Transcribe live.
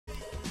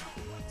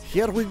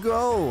Here we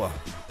go.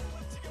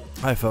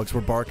 Hi, folks.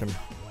 We're barking.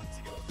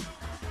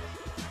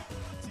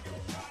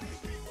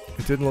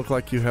 It didn't look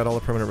like you had all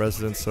the permanent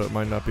residents, so it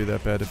might not be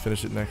that bad to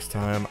finish it next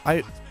time.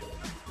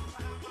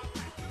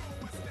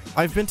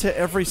 I've been to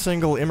every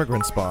single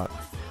immigrant spot.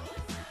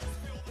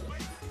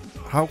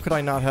 How could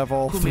I not have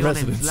all the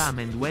residents?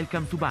 And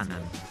welcome to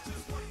Banan.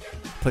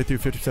 Play through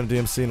 50% of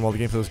DMC, and while the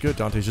gameplay was good,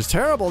 Dante's just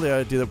terrible. The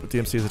idea that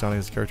DMC is a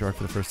Dante's character arc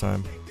for the first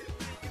time.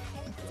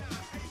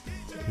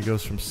 He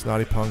goes from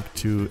snotty punk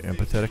to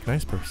empathetic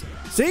nice person.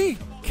 See?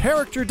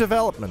 Character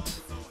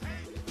development.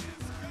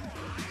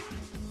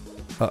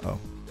 Uh-oh.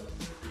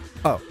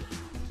 Oh.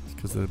 It's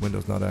because the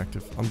window's not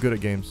active. I'm good at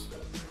games.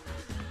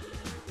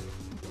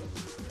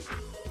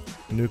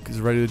 Nuke is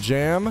ready to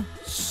jam.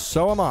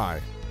 So am I.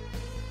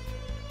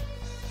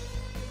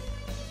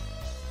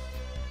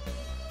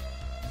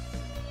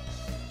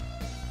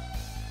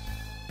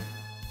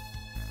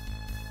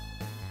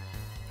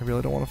 I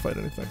really don't want to fight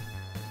anything.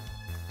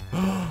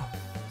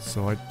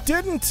 So I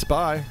didn't!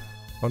 Bye!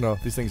 Oh no,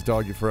 these things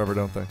dog you forever,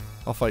 don't they?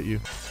 I'll fight you.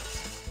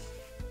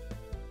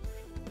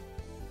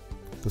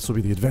 This will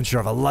be the adventure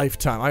of a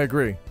lifetime. I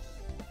agree.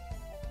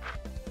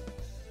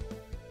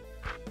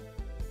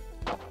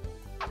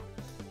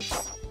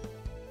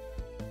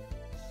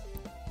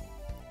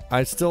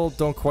 I still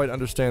don't quite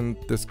understand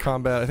this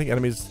combat. I think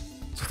enemies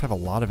just have a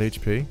lot of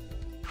HP.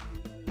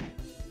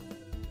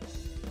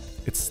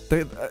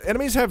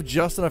 Enemies have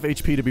just enough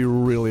HP to be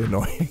really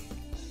annoying.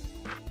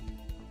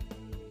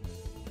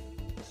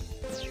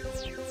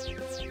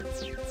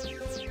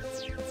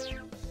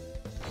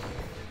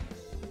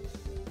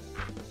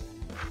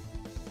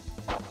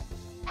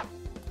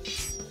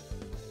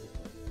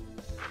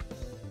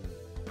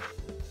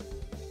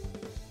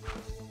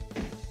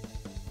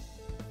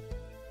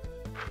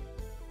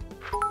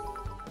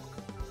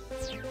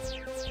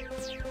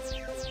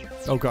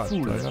 Oh god.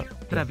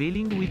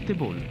 Traveling with the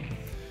ball.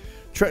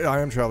 I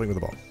am traveling with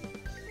the ball.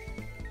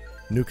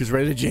 Nuke is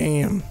ready to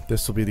jam.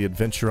 This will be the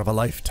adventure of a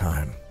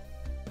lifetime.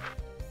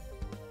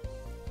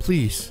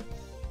 Please,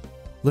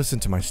 listen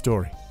to my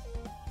story.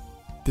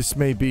 This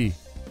may be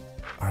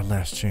our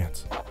last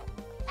chance.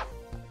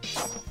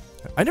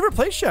 I never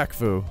played Shaq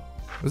Fu.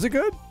 Was it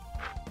good?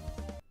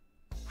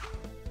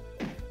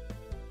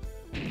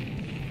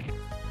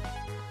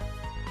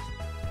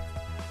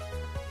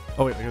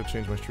 Oh wait, I gotta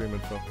change my stream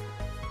info.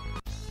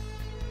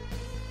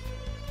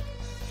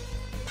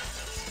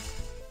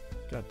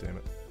 God damn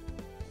it.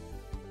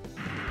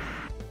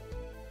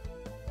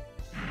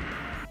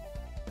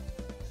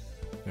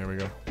 There we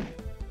go.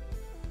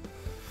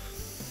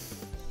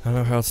 I don't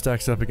know how it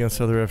stacks up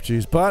against other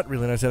FGs, but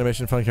really nice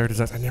animation, fun character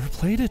designs. I never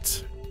played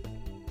it.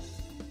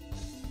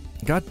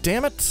 God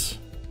damn it.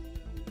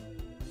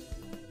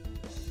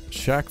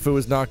 Shaq Fu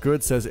is not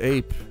good, says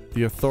Ape,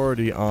 the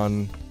authority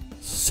on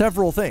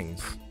several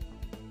things.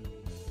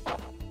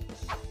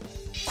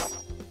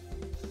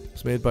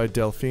 It's made by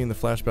Delphine, the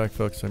flashback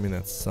folks. I mean,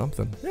 that's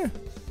something. Yeah.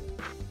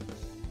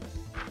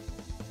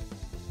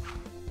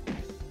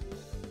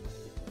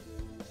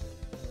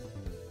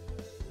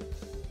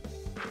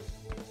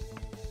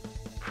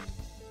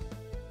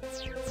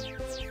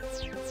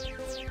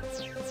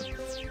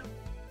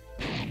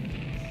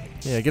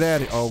 Yeah, get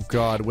out of here. Oh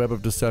god, web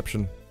of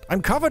deception.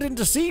 I'm covered in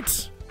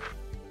deceit!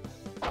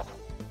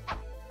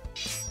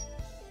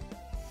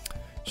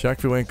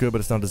 Shaq Fu ain't good, but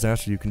it's not a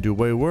disaster. You can do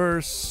way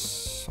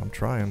worse. I'm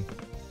trying.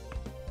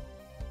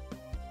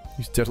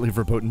 Use deadly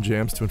verboten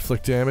jams to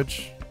inflict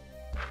damage.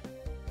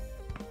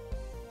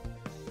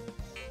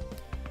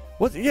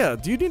 What? Yeah,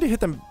 do you need to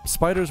hit them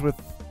spiders with...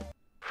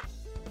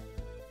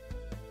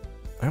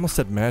 I almost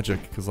said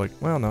magic, because like,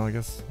 well, no, I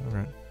guess,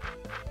 alright.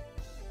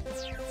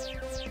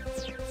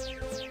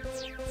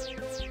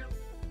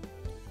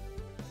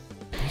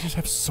 They just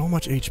have so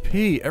much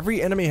HP.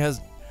 Every enemy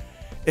has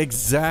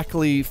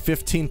exactly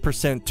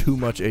 15% too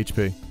much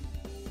HP.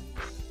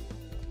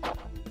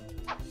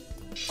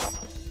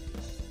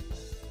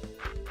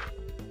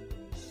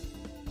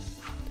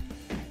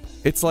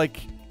 It's like...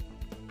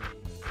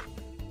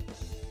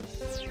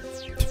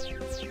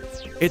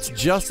 It's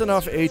just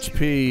enough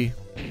HP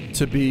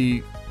to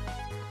be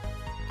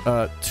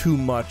too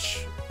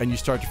much, and you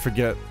start to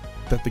forget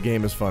that the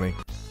game is funny.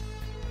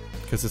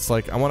 Because it's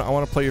like, I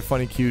want to play your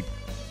funny cute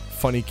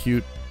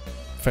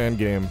fan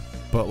game,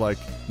 but like,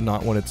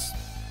 not when it's...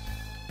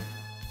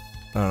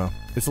 I don't know.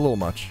 It's a little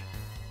much.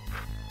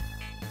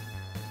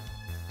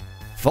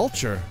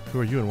 Vulture! Who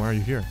are you and why are you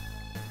here?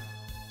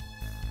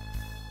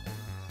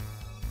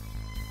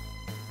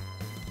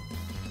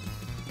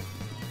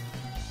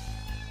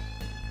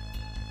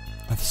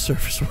 At the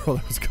surface world,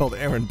 it was called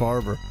Aaron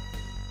Barber.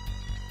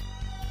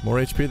 More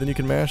HP than you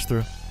can mash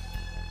through.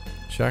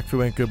 Shaq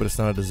Fu ain't good, but it's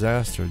not a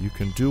disaster. You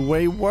can do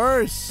way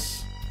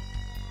worse!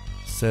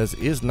 Says,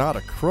 is not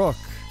a crook.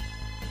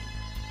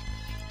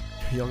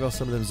 Y'all got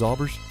some of them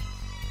Zolbers?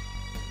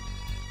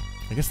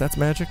 I guess that's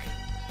magic.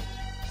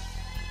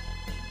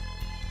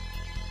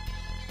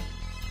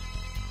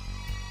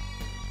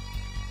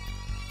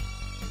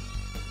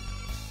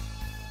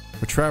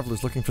 We're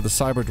travelers looking for the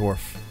cyber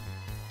dwarf.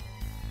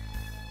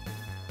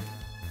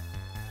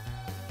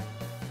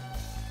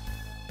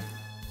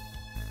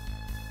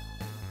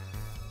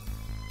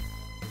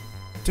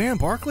 Damn,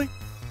 Barkley.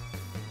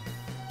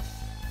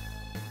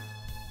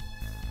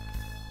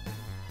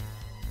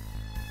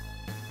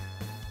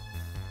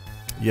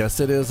 Yes,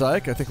 it is,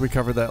 Ike. I think we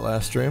covered that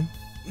last stream.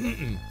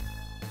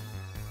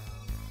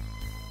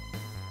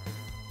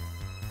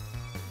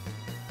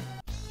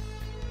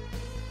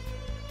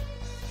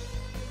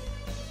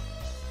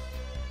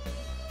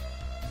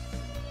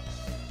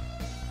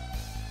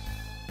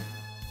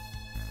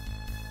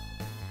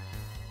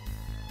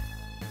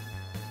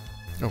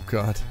 Oh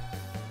God.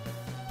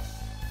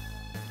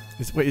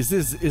 Wait, is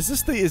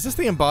this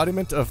the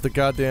embodiment of the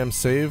goddamn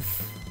save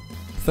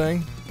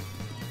thing?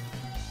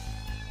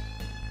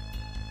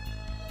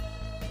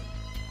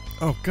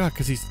 Oh God,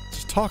 because he's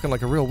just talking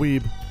like a real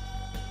weeb.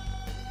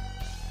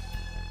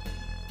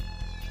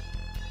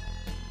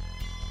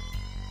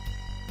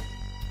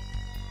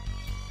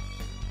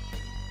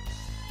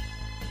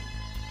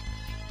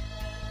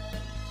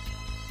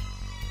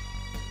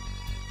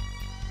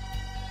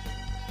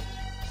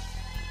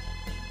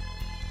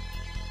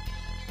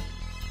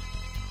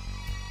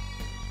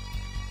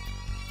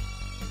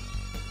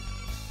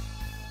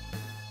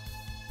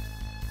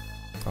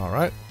 All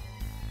right.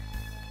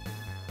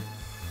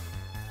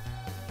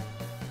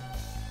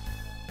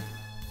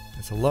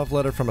 It's a love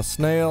letter from a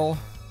snail.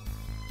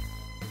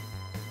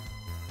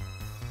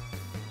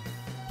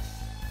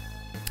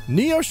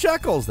 Neo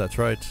Shekels, that's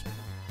right.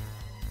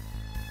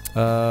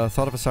 Thought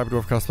of a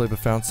Cyberdwarf cosplay, but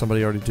found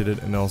somebody already did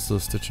it, and also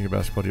stitching a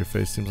basketball to your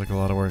face seems like a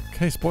lot of work.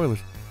 Hey, spoilers.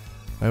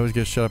 I always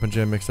get Shut Up and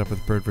Jam mixed up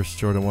with Bird vs.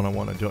 Jordan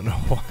 1-on-1. I don't know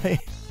why.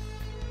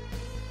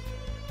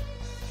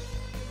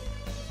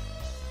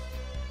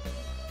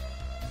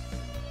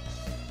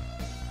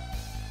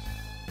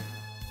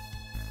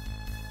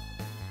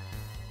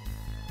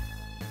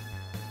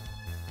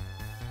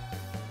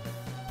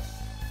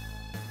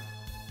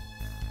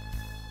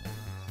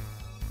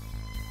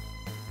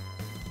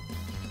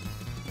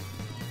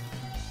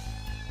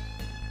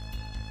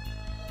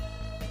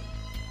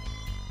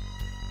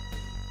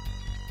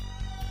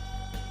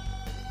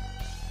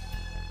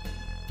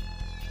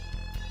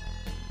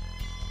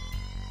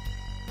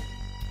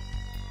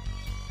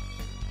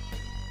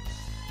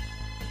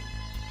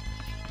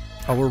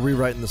 Oh, we're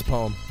rewriting this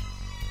poem.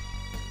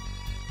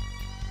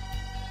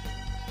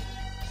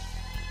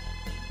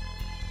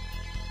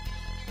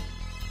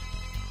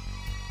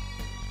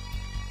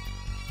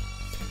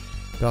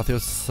 Balthios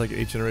is like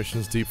 8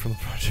 generations deep from the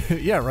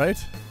project. Yeah,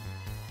 right?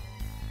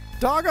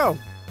 Doggo!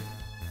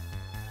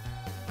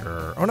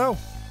 Grr. Oh no!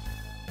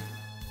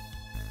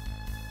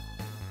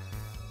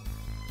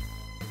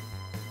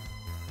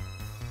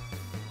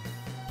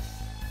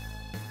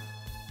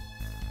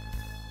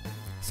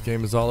 This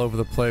game is all over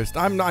the place.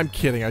 I'm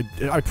kidding.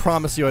 I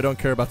promise you I don't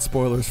care about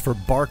spoilers for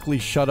Barkley,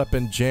 Shut Up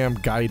and Jam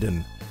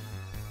Gaiden.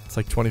 It's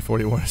like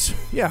 2041.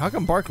 Yeah, how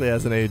come Barkley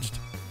hasn't aged?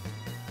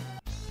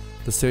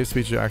 The save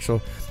speech are actual...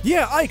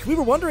 Yeah, Ike, we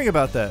were wondering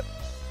about that.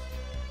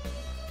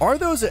 Are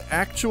those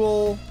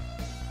actual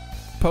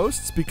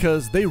posts?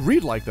 Because they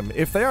read like them.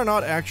 If they are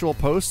not actual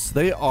posts,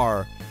 they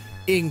are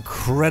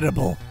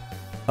incredible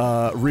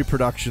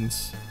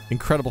reproductions.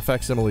 Incredible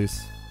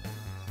facsimiles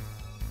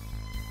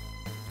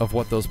of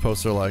what those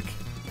posts are like.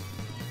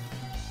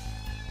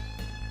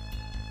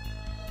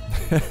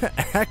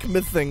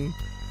 Acmething.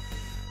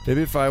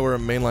 Maybe if I were a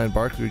mainline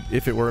Barkley,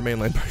 if it were a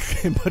mainline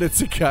Barkley game, but it's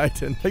a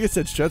Gaiden. I guess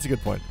that's a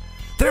good point.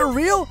 They're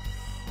real?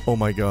 Oh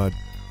my god.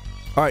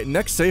 Alright,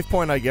 next save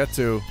point I get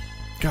to.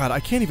 God, I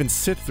can't even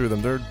sit through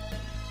them. They're...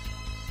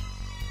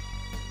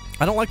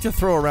 I don't like to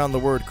throw around the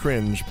word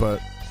cringe,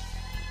 but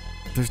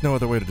there's no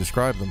other way to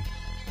describe them.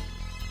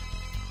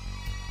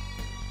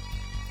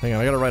 Hang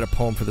on, I gotta write a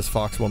poem for this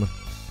fox woman.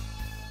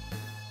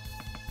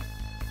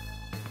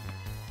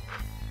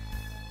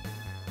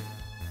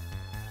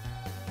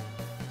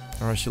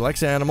 Alright, she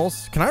likes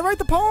animals. Can I write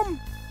the poem?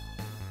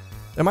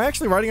 Am I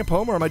actually writing a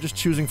poem, or am I just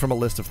choosing from a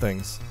list of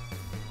things?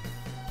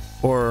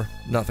 Or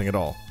nothing at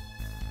all?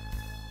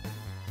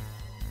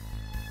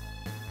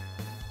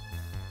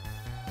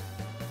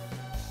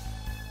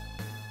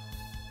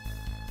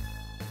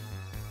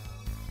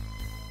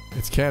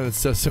 It's canon, it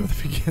says so at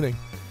the beginning.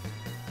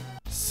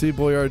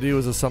 C-Boy RD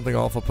was a Something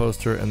Awful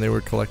poster, and they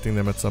were collecting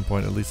them at some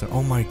point, at least.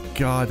 Oh my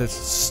god, that's...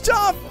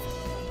 Stuff!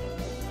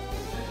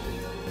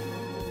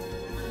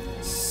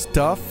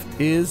 Stuff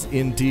is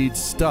indeed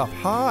stuff.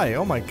 Hi,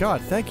 oh my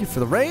god, thank you for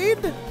the raid!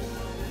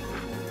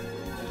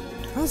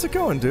 How's it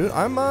going, dude?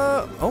 I'm,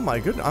 oh my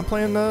goodness, I'm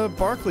playing,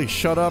 Barkley,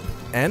 Shut Up,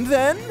 and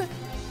then...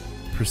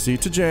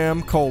 Proceed to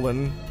Jam,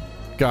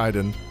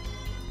 Gaiden.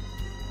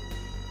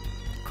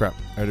 Crap,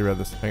 I already read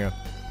this, hang on.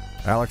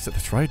 Alex,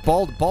 that's right,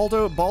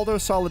 Baldo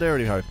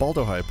Solidarity Hype,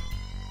 Baldo Hype.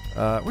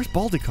 Where's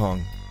Baldy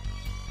Kong?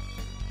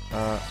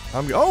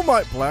 Oh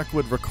my,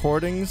 Blackwood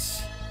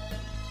Recordings.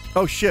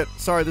 Oh shit,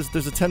 sorry, there's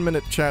a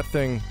 10-minute chat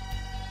thing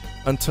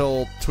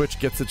until Twitch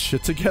gets its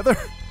shit together.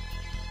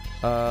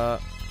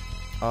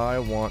 I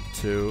want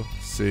to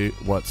see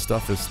what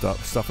stuff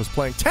is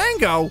playing.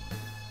 Tango!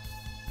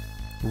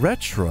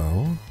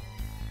 Retro?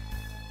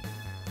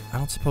 I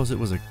don't suppose it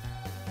was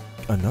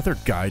another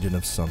Gaiden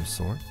of some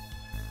sort.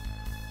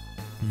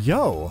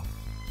 Yo.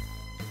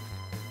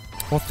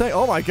 Well,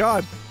 oh my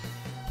god.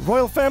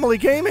 Royal Family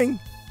Gaming.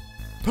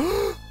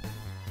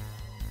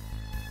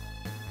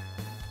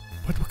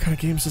 What kind of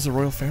games does a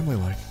Royal Family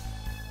like?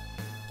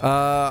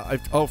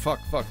 Oh, fuck.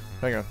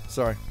 Hang on.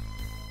 Sorry.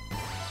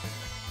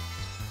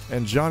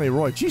 And Johnny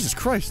Roy. Jesus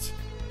Christ.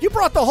 You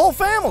brought the whole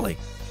family.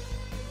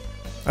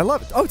 I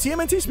love it. Oh,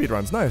 TMNT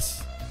speedruns.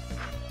 Nice.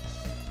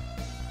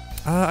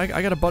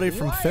 I got a buddy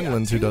from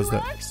Finland who does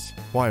that.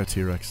 Why a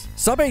T-Rex?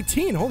 Sub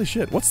 18. Holy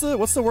shit. What's the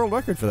world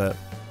record for that?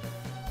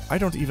 I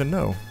don't even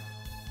know.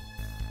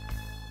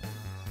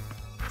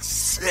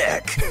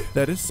 Sick.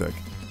 That is sick.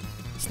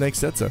 Snake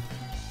said so.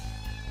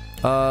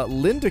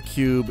 Linda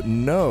Cube,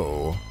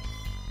 no.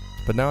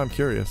 But now I'm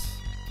curious.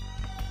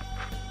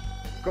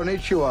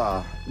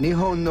 Konnichiwa.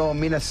 Nihon no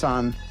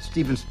minasan.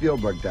 Steven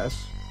Spielberg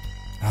desu.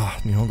 Ah,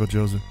 Nihongo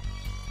Jozu.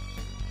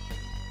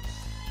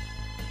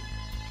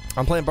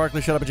 I'm playing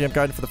Barkley Shut Up and Jam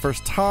Gaiden for the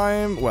first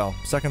time. Well,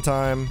 second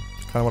time.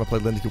 Kind of want to play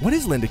Linda Cube. What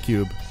is Linda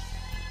Cube?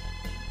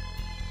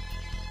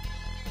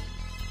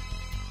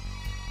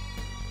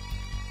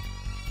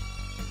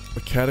 A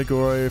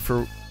category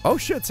for... Oh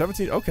shit,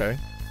 17. Okay.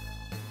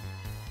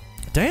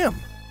 Damn.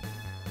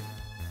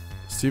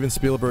 Steven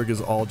Spielberg is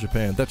all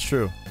Japan. That's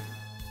true.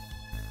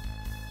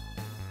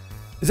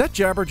 Is that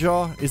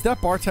Jabberjaw? Is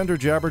that bartender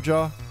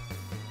Jabberjaw?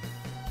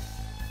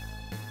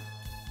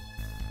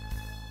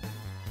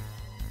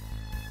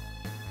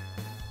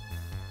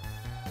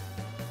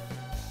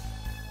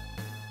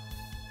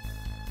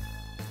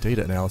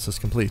 Data analysis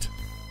complete.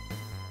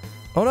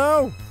 Oh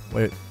no!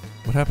 Wait,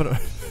 what happened?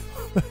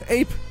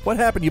 Ape, what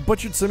happened? You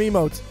butchered some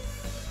emotes.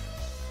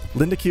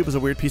 Linda Cube is a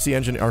weird PC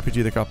Engine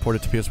RPG that got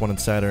ported to PS1 and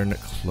Saturn.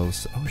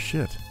 Close. Oh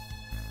shit.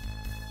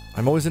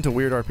 I'm always into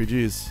weird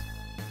RPGs.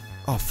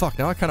 Oh fuck,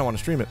 now I kind of want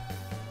to stream it.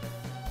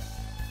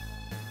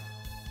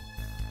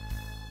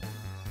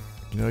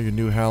 You know your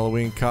new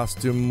Halloween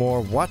costume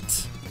more.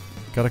 What?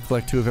 Gotta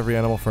collect 2 of every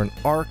animal for an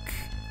arc.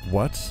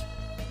 What?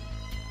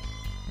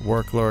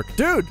 Work lurk.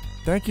 Dude!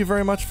 Thank you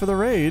very much for the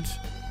raid.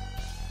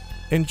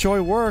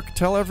 Enjoy work.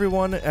 Tell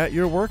everyone at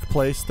your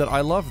workplace that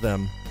I love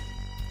them.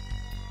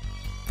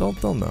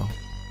 They'll know.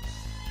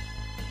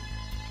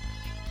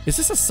 Is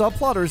this a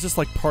subplot or is this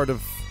like part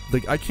of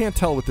the... I can't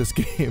tell with this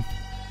game.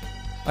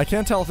 I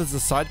can't tell if this is a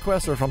side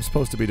quest or if I'm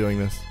supposed to be doing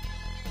this.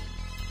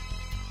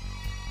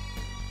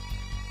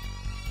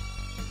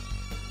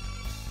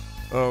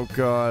 Oh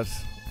god.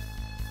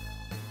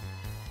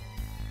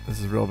 This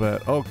is real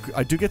bad. Oh,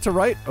 I do get to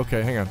write?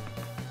 Okay, hang on.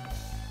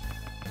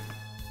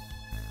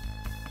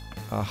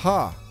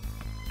 Aha!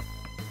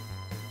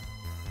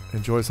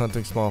 Enjoys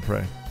hunting small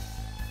prey.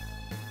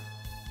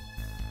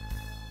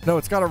 No,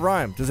 it's gotta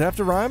rhyme. Does it have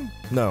to rhyme?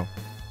 No.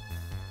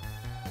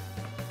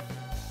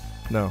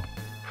 No.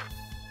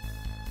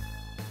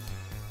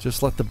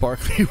 Just let the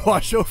Barkley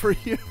wash over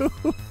you.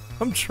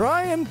 I'm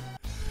trying.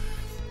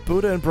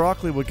 Buddha and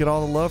broccoli would get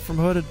all the love from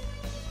Hooded.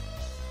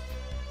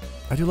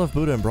 I do love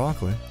Buddha and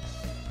broccoli.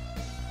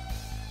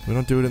 We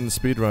don't do it in the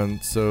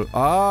speedrun, so...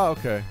 Ah,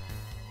 okay.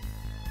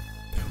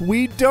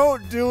 We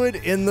don't do it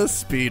in the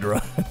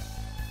speedrun.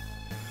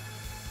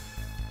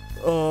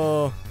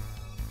 Oh.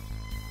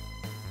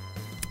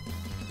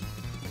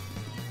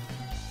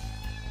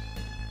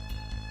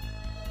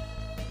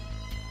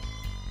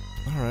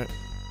 Alright.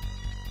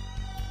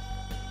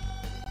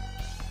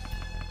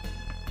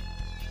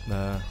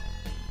 Nah.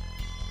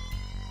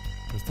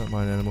 That's not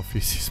my animal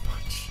feces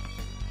much.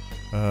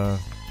 Yeah.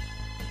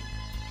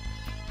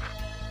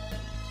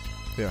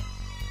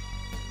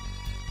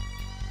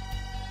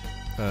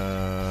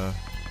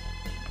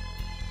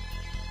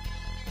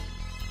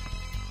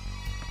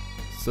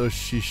 So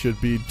she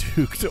should be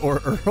duked or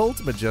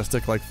earled?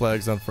 Majestic like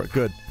flags on front.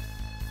 Good.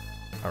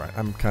 Alright,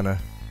 I'm kinda...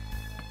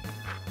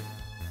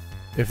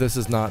 If this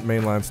is not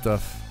mainline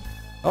stuff...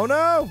 Oh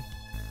no!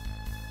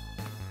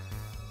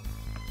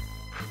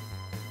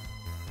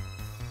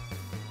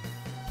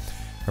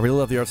 I really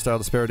love the art style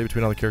disparity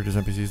between all the characters,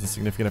 NPCs, and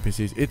significant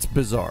NPCs. It's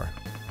bizarre.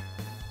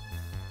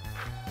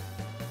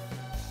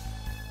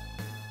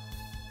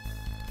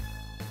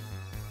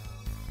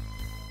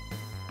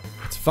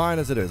 It's fine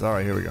as it is.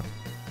 Alright, here we go.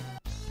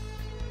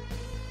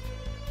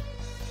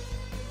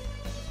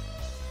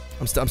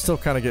 I'm still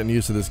kind of getting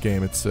used to this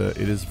game. It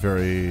is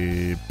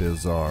very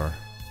bizarre.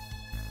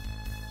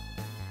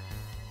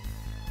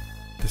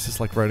 This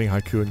is like writing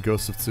haiku in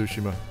Ghost of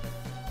Tsushima.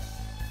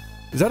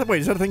 Is that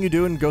a thing you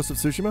do in Ghost of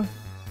Tsushima?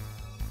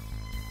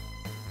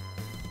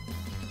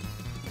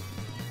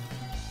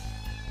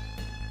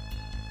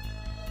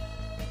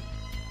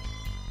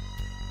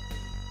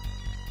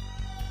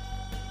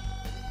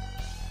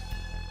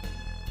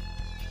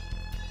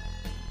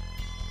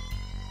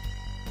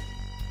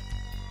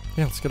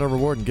 Yeah, let's get our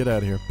reward and get out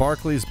of here.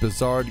 Barkley's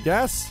Bizarre.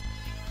 Yes!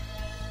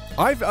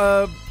 I've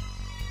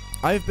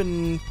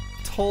been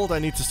told I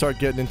need to start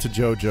getting into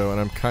JoJo, and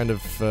I'm kind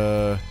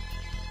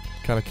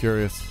of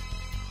curious.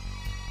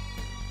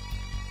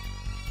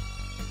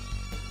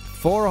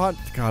 400...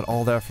 God,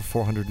 all that for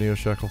 400 Neo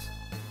Shekels.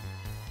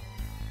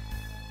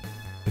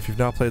 If you've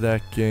not played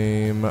that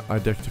game, I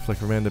deck to flick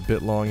remained a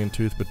bit long in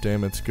tooth, but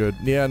damn, it's good.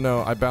 Yeah,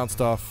 no, I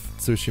bounced off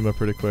Tsushima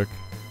pretty quick.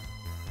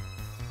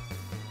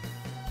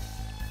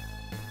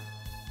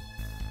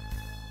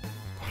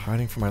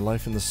 Hiding for my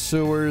life in the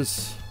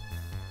sewers.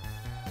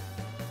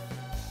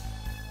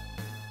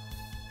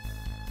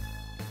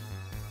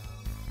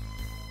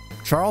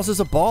 Charles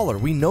is a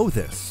baller. We know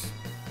this.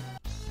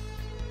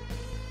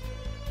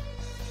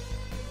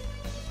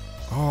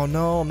 Oh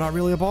no, I'm not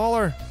really a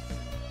baller.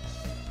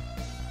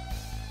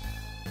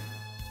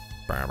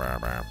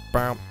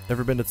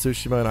 Ever been to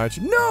Tsushima and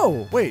Aichi?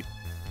 No! Wait.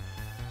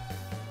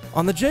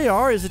 On the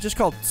JR, is it just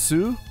called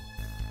Tsu?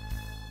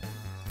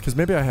 Because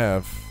maybe I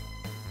have.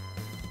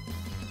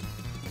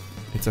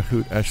 It's a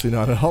hoot. Actually,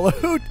 not a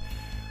hoot.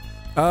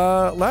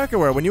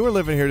 Lacquerware, when you were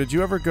living here, did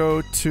you ever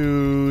go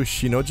to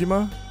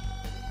Shinojima?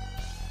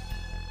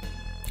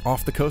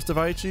 Off the coast of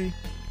Aichi?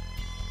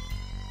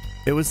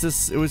 It was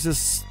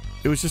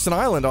just an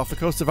island off the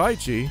coast of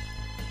Aichi,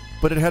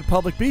 but it had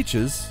public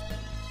beaches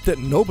that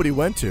nobody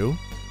went to,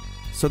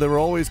 so they were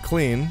always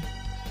clean,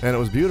 and it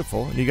was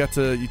beautiful. And you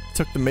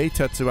took the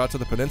Meitetsu out to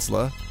the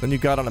peninsula, then you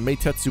got on a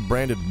Meitetsu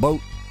branded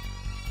boat,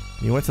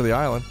 and you went to the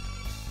island.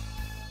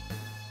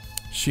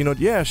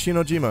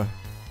 Shinojima.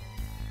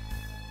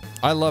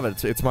 I love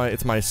it.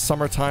 It's my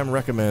summertime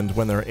recommend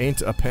when there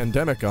ain't a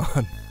pandemic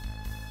on.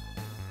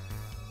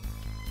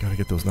 Gotta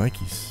get those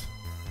Nikes.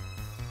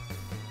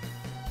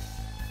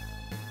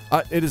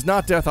 It is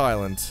not Death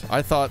Island.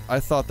 I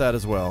thought that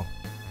as well.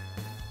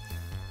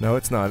 No,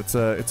 it's not. It's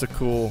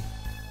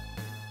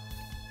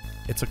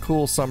a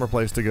cool summer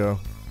place to go.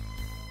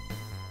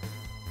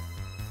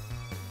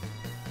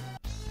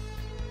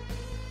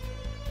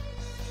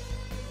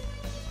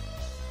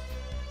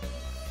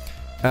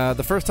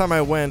 The first time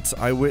I went,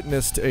 I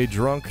witnessed a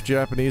drunk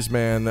Japanese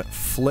man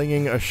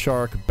flinging a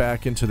shark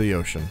back into the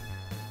ocean.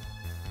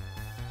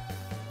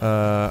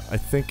 I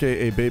think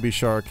a baby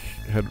shark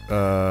had,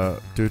 I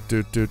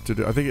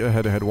think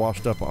it had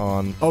washed up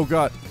on,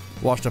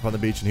 washed up on the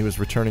beach, and he was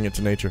returning it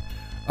to nature.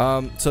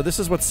 So this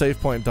is what save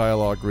point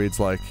dialogue reads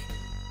like.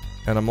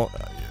 And I'm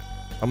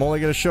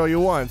only going to show you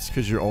once,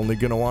 because you're only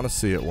going to want to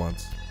see it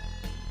once.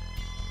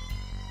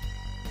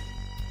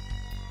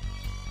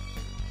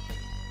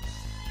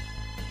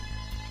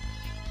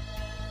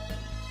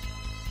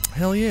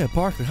 Hell yeah,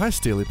 Barkley. Hi,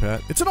 Steely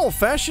Pat. It's an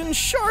old-fashioned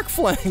shark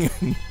flang!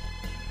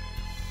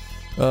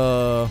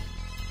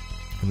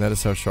 And that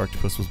is how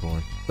Sharktopus was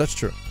born. That's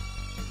true.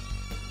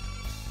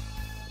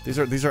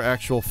 These are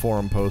actual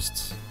forum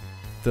posts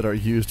that are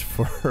used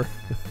for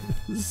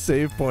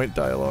save point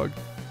dialogue.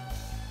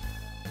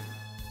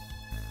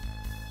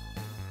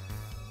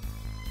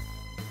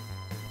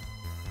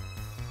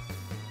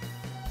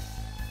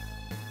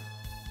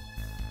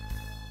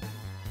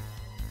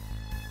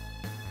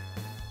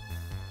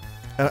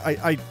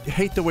 I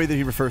hate the way that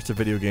he refers to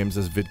video games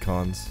as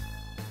VidCons.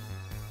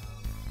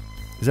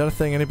 Is that a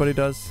thing anybody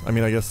does? I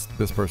mean, I guess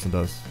this person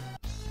does.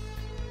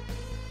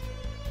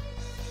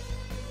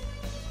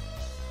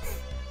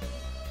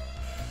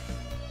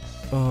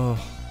 Oh.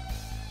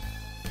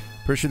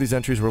 Pretty sure these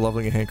entries were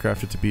lovely and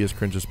handcrafted to be as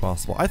cringe as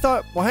possible. I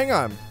thought... Well, hang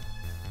on.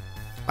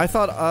 I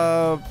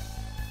thought,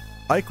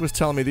 Ike was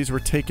telling me these were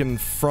taken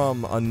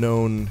from a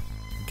known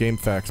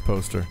GameFAQs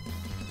poster.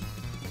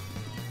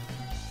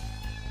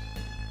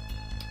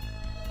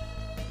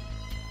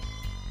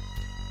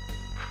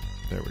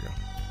 There we go.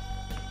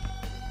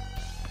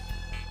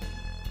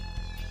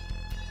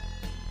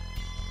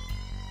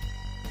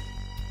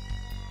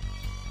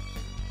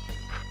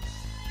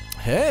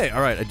 Hey,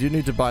 alright, I do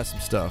need to buy some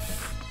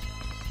stuff.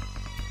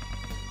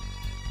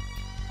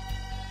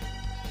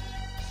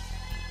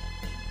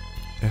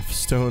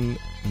 F-Stone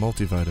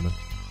multivitamin.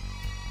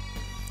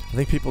 I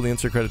think people in the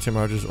insert credit Tim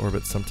Rogers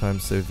orbit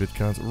sometimes save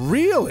VidCons.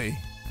 Really?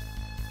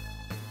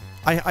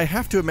 I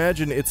have to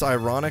imagine it's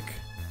ironic.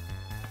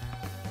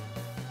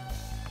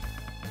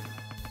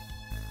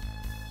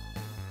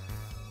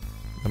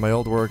 At my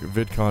old work,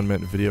 VidCon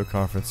meant video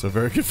conference, so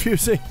very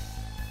confusing.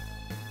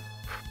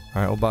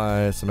 Alright, we'll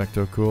buy some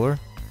Ecto Cooler.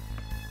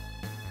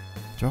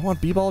 Do I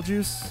want B-ball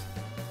juice?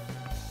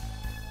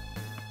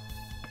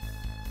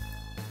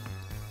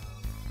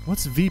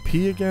 What's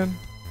VP again?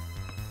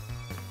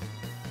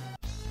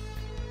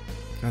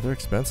 God, they're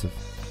expensive.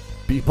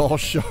 B-ball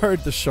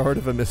shard, the shard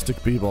of a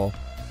mystic B-ball.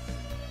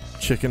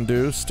 Chicken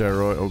Dew,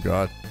 steroid, oh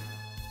god.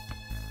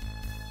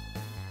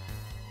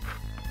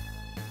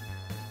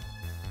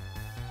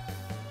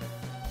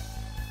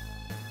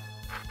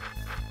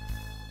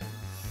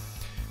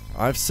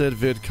 I've said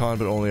VidCon,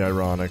 but only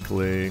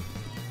ironically.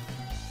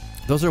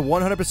 Those are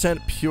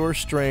 100% pure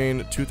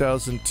strain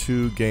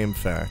 2002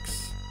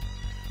 GameFAQs.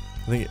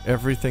 I think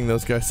everything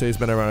those guys say is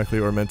meant ironically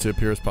or meant to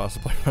appear as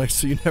possibly ironic,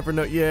 so you never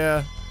know.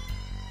 Yeah.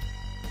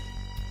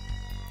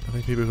 I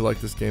think people who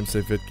like this game say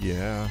vid...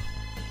 Yeah.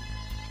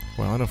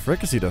 Well, I know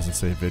Fricassee doesn't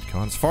say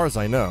VidCon, as far as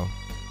I know.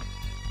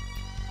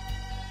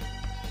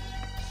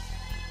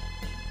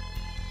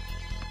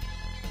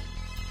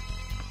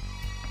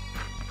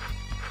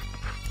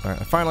 Alright,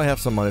 I finally have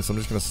some money, so I'm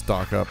just gonna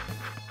stock up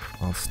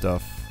on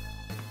stuff.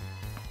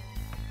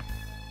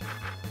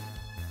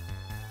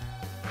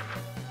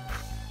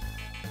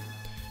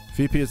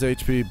 VP is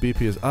HP,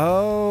 BP is...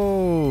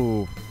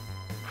 Oh!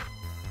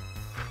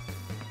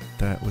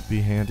 That would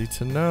be handy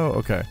to know.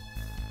 Okay.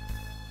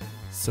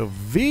 So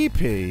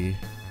VP...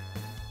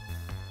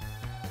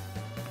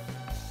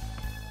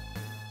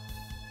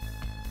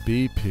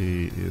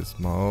 BP is...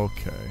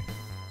 Okay.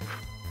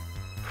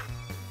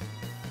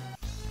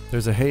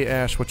 There's a Hey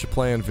Ash, what you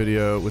playing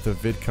video with a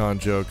VidCon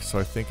joke, so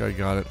I think I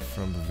got it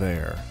from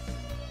there.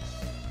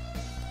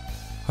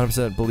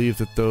 100% believe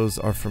that those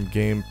are from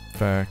Game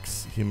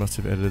Facts. He must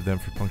have edited them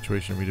for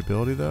punctuation and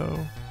readability, though.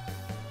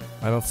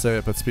 I don't say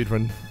it, but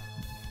speedrun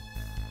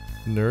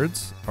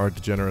nerds are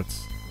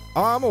degenerates.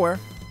 Oh, I'm aware.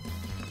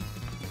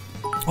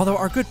 Although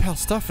our good pal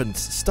Stuff is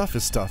a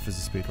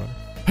speedrunner.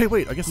 Hey,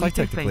 wait, I guess I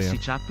technically am.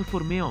 Fancy chap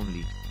for me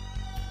only.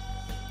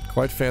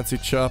 Quite fancy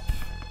chup.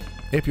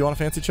 Ape, you want a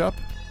fancy chup?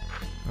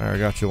 Alright, I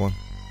got you one.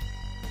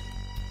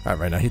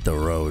 Alright, now hit the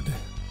road.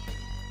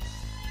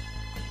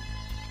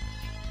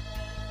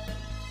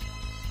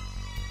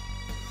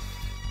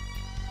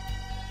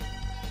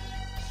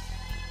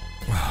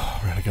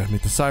 Alright, I gotta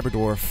meet the Cyber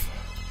Dwarf.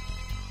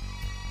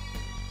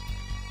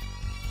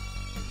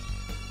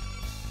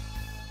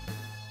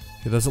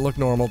 He doesn't look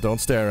normal,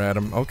 don't stare at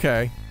him.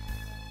 Okay.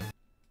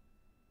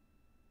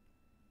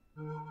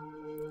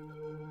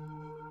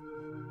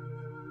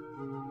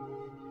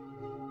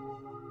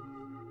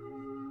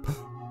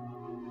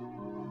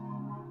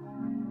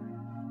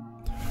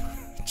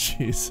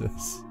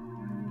 Jesus.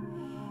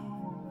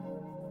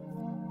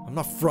 I'm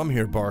not from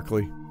here,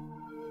 Barkley.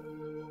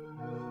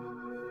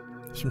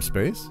 He's from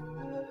space?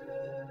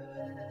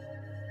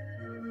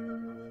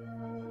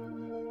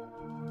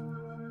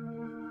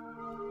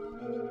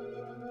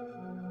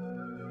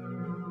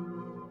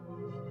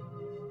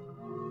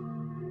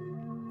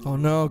 Oh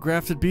no,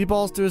 grafted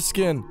bee-balls to his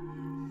skin.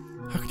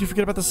 How could you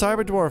forget about the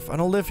Cyber Dwarf? I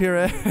don't live here,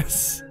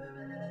 ass.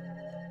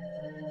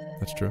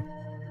 That's true.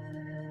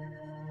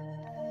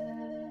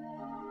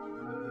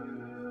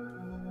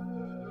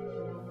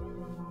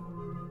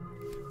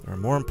 There are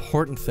more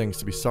important things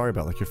to be sorry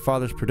about, like your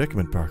father's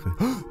predicament, Barkley.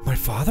 My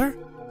father?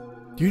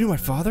 Do you know my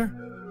father?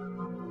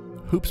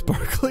 Hoops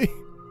Barkley?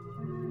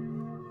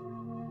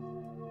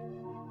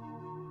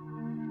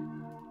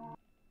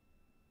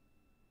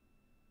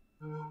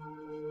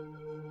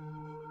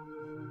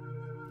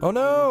 Oh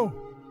no!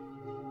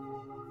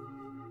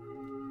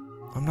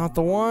 I'm not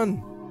the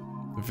one!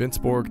 Vince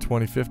Borg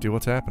 2050,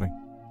 what's happening?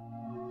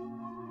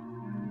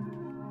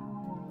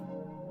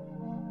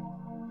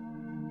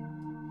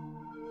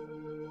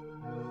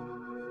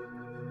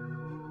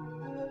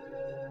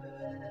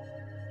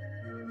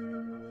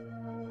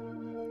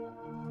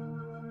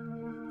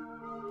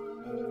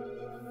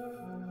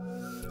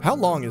 How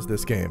long is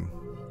this game?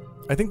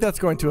 I think that's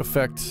going to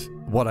affect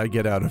what I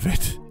get out of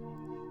it.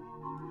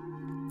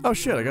 Oh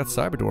shit, I got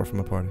Cyber Dwarf from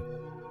a party.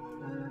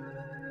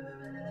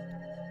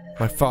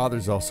 My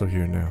father's also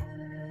here now.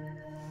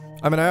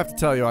 I mean, I have to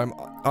tell you, I'm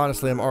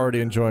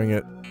already enjoying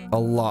it a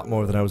lot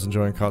more than I was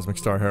enjoying Cosmic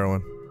Star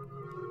Heroine.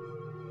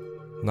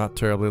 Not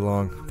terribly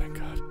long, thank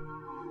God.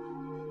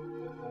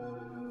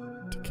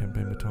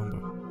 Dikembe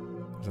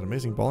Mutombo. He's an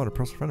amazing baller and a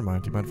personal friend of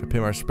mine. Do you mind if I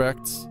pay my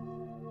respects?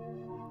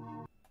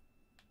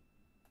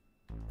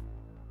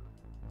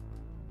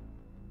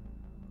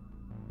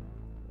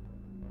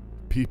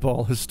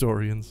 Peepall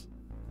historians.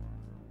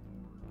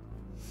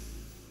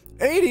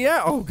 80,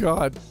 yeah. Oh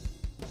God.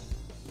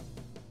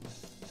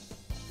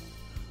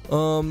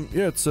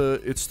 Yeah,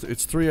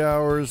 it's 3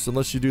 hours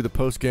unless you do the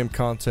post game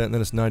content, and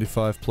then it's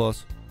 95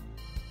 plus.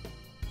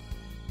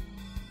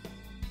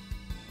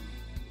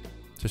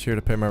 Just here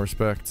to pay my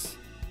respects.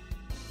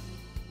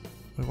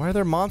 Wait, why are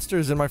there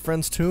monsters in my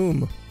friend's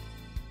tomb?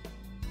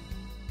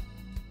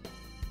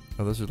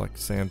 Oh, those are like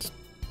sand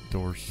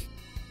doors.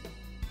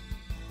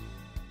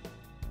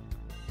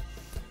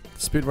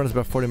 Speed run is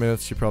about 40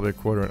 minutes. You're probably a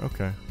quarter in.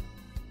 Okay.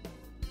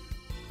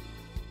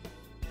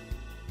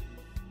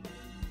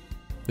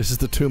 This is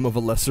the tomb of a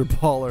lesser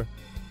baller.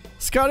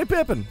 Scottie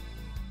Pippen!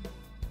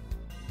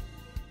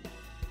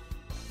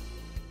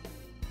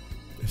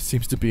 It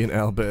seems to be an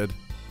Albed.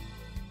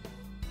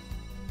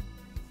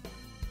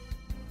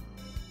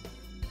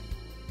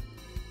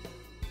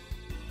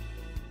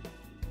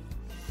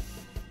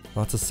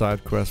 Lots of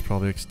side quests,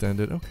 probably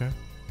extended. Okay.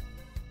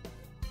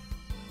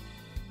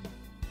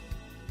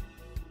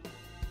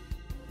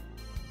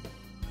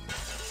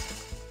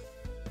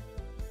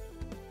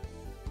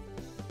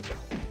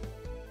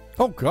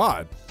 Oh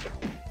God.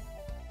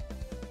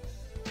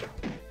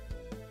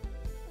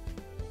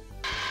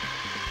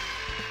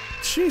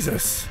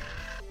 Jesus.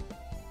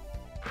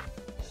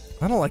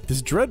 I don't like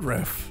this dread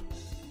riff.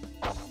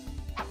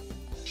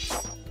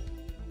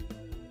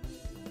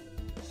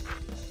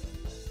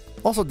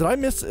 Also, did I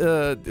miss,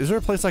 is there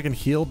a place I can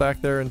heal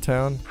back there in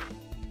town?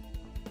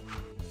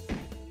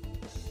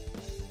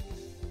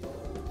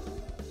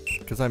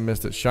 Because I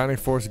missed it. Shining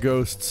Force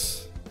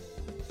Ghosts.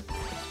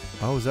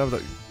 Oh, is that what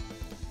the...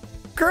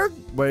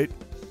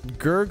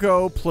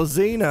 Gergo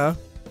Plazina.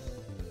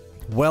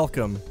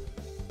 Welcome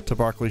to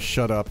Barkley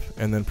Shut Up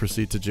and then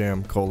proceed to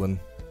jam,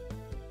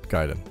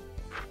 Gaiden.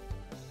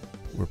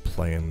 we're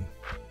playing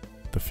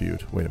the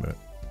feud. Wait a minute.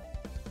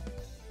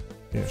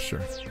 Yeah,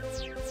 sure.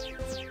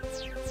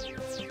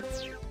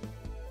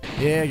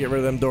 Yeah, get rid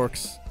of them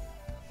dorks.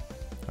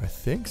 I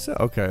think so.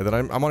 Okay, then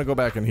I'm gonna go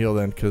back and heal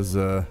then, cause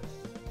yo,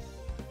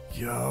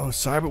 what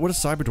does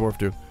Cyber Dwarf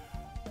do?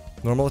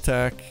 Normal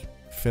attack,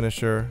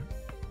 finisher.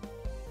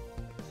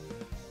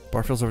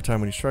 Bar fills over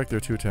time when you strike. There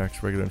are 2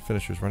 attacks, regular and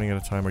finishers. Running out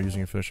of time or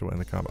using a finisher will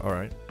end the combo.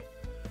 Alright.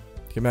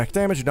 To get max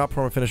damage, do not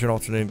perform a finisher and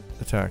alternate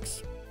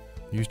attacks.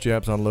 Use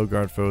jabs on low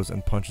guard foes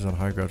and punches on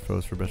high guard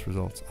foes for best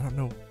results. I don't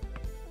know.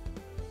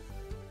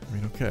 I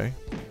mean, okay.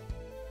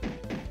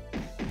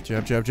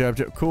 Jab, jab, jab,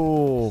 jab.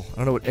 Cool. I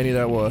don't know what any of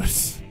that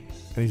was.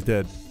 And he's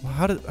dead. Well,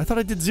 I thought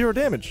I did 0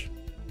 damage.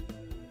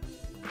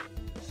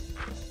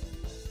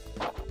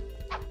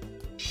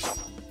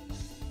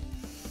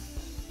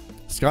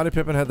 Scottie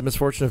Pippen had the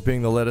misfortune of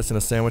being the lettuce in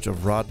a sandwich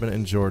of Rodman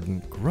and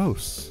Jordan.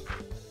 Gross.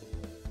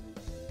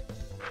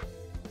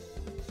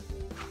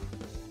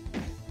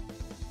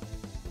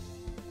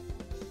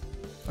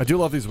 I do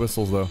love these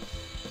whistles, though.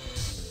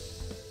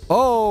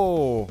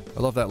 Oh! I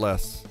love that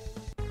less.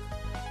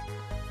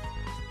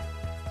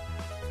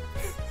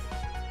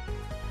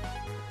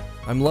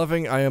 I am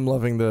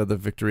loving the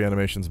victory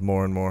animations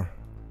more and more.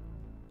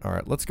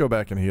 Alright, let's go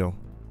back and heal.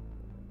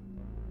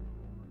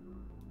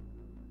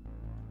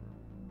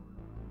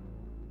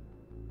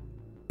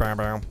 Bam,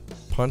 bam.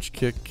 Punch,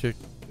 kick, kick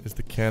is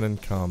the cannon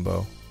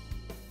combo.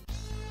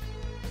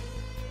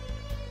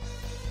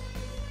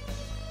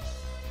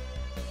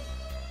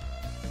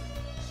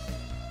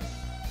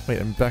 Wait,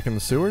 I'm back in the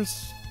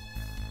sewers?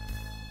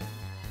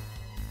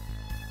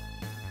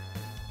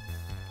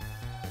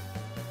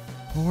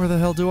 Well, where the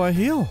hell do I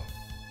heal?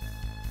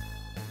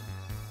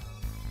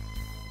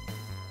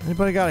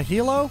 Anybody got a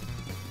healo?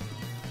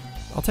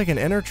 I'll take an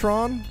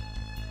Enertron.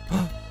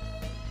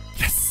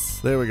 Yes!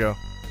 There we go.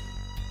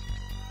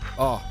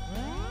 Oh,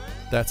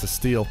 that's a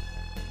steal.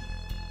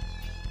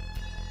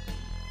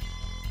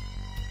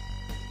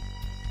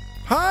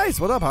 Highs!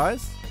 What up,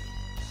 Highs?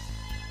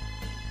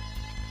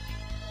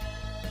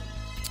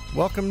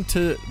 Welcome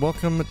to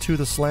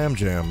the Slam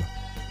Jam.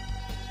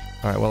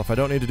 Alright, well, if I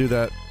don't need to do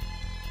that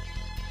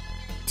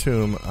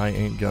tomb, I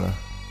ain't gonna.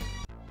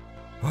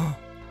 I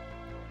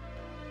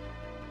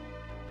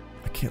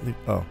can't leave.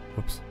 Oh,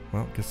 whoops.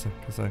 Well, guess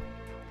I.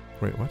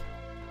 Wait, what?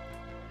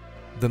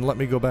 Then let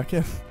me go back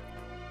in.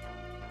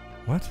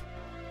 What?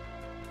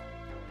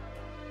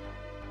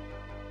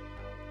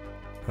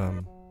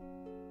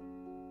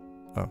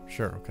 Oh,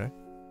 sure, okay.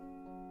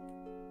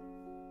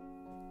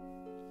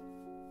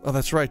 Oh,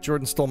 that's right.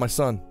 Jordan stole my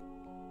son.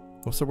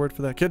 What's the word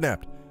for that?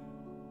 Kidnapped.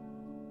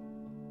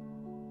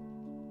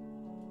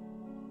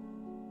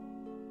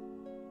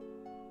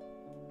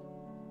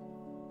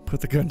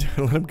 Put the gun down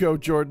and let him go,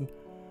 Jordan.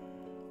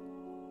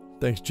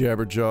 Thanks,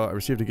 Jabberjaw. I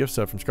received a gift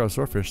set from Scarlet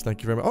Swordfish.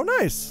 Thank you very much. Oh,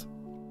 nice!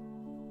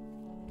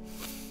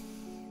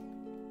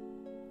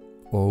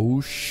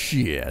 Oh,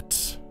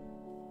 shit.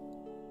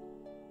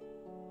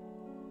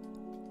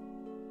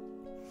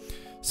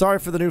 Sorry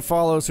for the new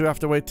follows who have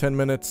to wait 10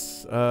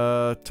 minutes.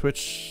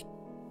 Twitch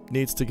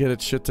needs to get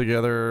its shit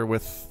together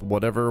with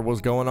whatever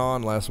was going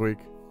on last week.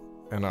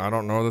 And I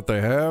don't know that they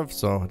have,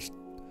 so it's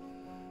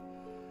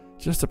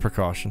just a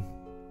precaution.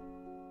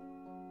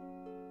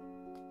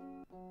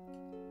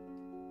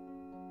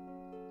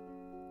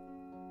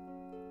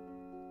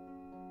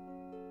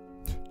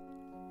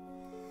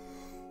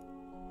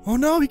 Oh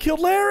no, he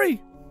killed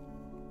Larry!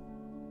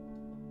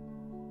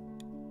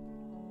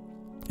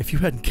 If you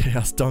hadn't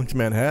Chaos Dunked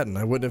Manhattan,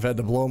 I wouldn't have had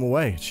to blow him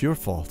away. It's your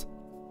fault.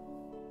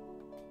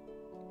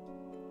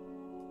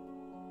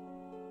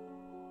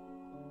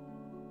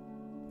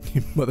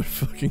 You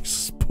motherfucking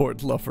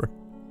sport lover.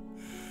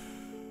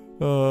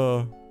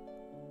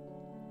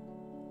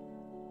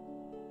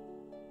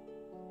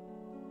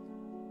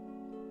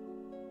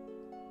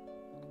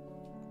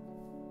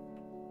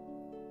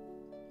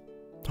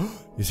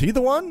 Is he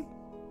the one?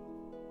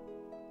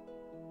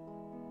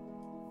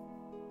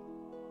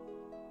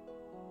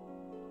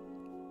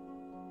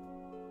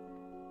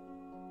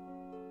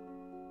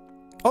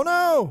 Oh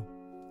no!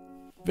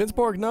 Vince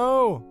Borg,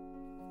 no!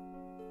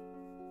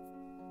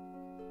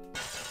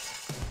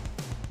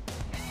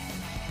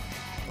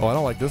 Oh, I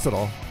don't like this at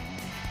all.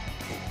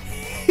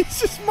 He's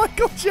just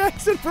Michael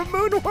Jackson from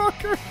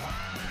Moonwalker!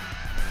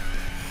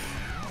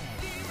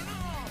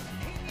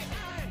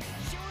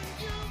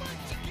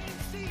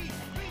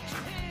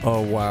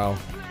 Oh, wow.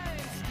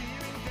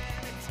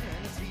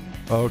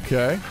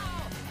 Okay.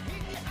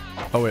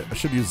 Oh, wait, I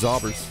should use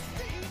Zobbers.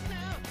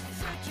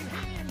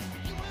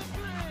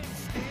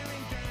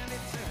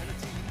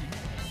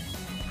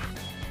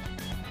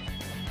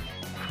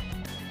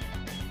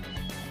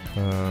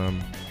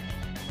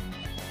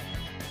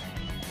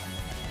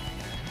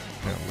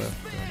 Yeah, left,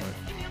 right.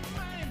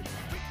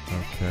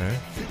 Okay.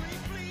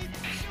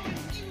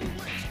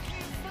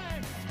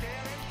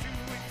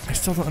 I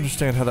still don't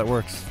understand how that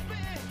works.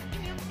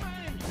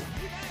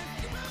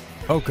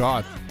 Oh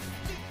god.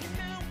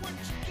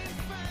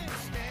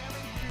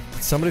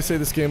 Did somebody say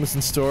this game was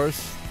in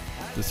stores?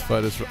 This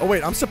fight is... Oh,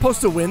 wait, I'm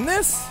supposed to win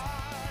this?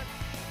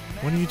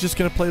 When are you just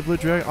going to play Blue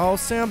Dragon? Oh,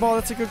 Sandball,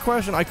 that's a good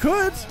question. I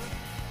could.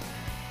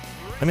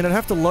 I mean, I'd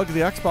have to lug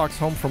the Xbox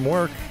home from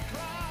work.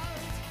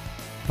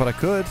 But I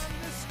could.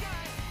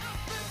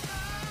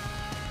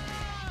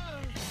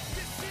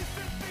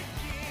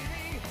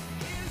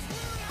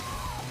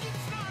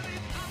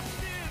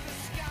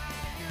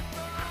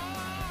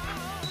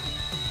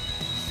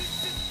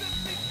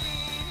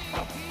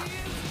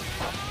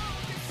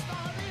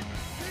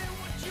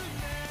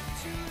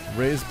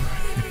 Raise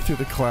through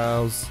the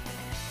clouds.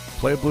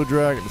 Play Blue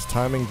Dragon. It's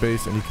timing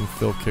based, and you can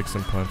fill kicks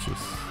and punches.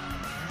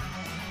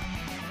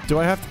 Do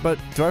I have to? But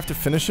do I have to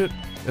finish it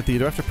at the?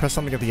 Do I have to press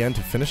something at the end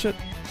to finish it?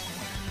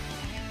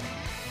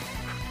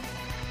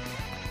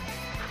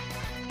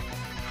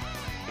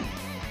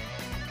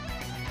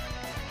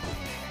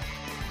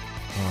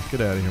 Oh,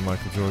 get out of here,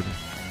 Michael Jordan.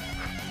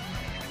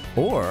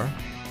 Or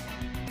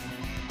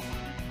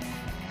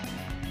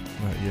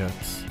not yet.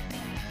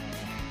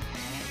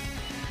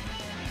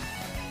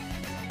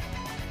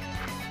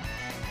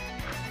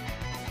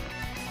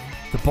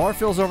 The bar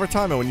fills over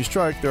time, and when you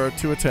strike, there are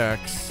 2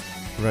 attacks,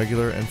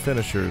 regular and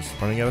finishers,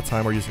 running out of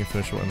time or using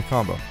finisher in the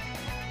combo.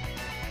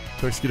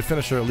 To execute a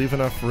finisher, leave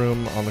enough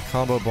room on the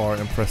combo bar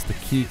and press the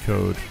key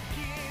code.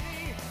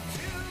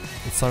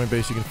 It's timing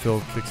based, you can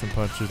fill kicks and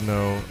punches.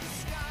 No.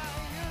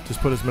 Just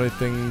put as many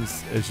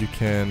things as you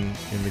can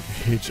in the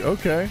gauge.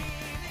 Okay.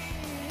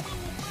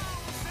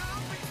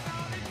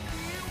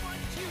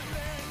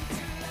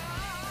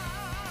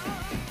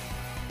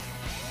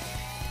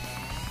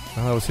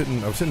 I was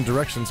hitting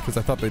directions because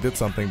I thought they did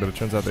something, but it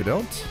turns out they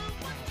don't.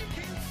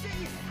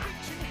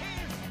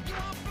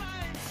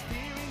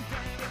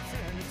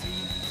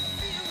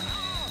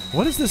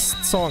 What is this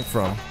song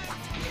from?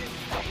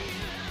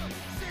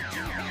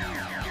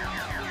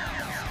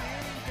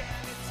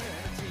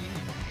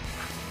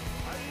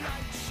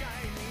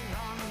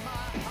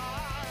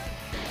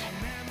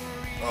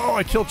 Oh,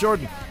 I killed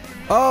Jordan.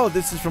 Oh,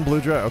 this is from Blue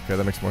Dragon. Okay,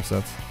 that makes more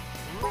sense.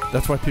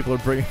 That's why people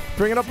are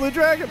bringing up Blue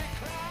Dragon.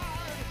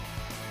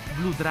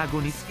 Blue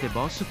Dragon is the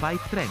boss fight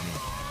training.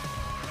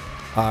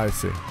 I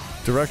see.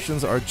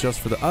 Directions are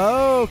just for the...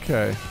 Oh,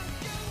 okay.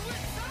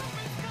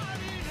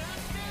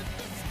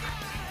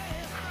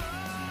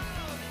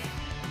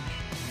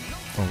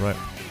 All right.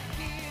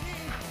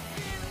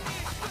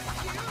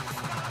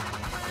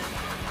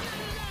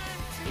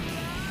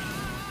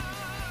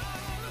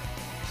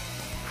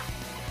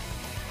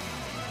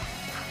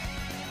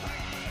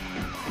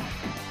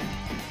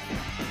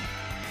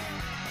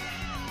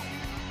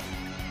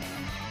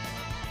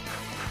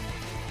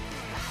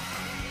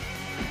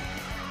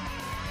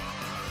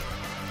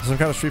 Some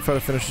kind of Street Fighter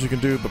finishes you can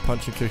do, but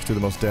punch and kicks do the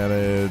most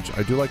damage.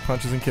 I do like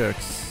punches and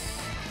kicks.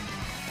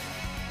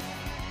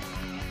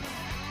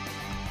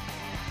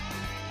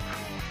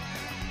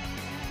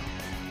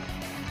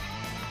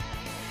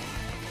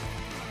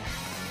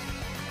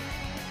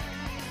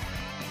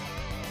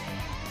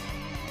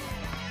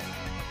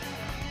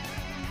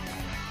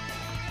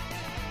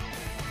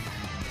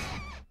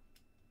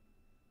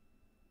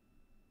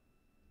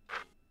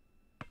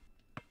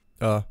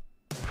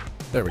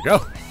 There we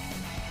go.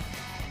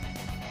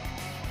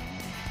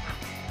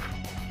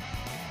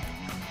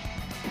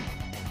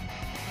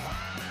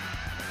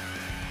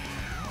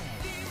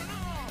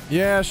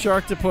 Yeah,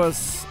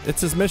 Sharktopus.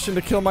 It's his mission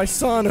to kill my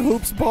son,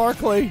 Hoops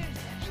Barkley.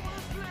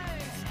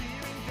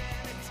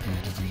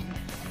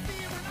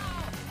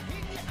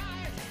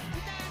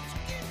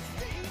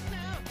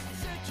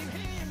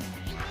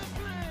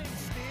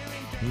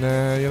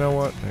 Nah, you know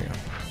what? Hang on.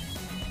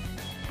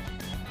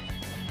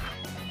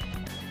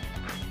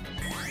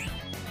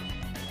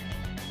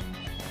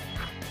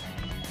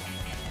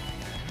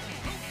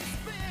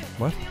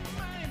 What?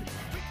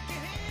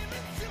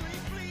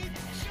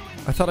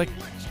 I thought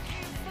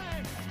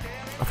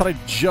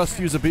I'd just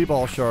use a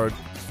B-ball shard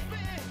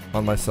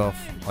on myself.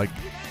 Like,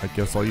 I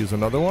guess I'll use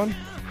another one.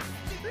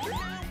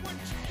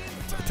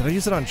 Did I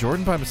use it on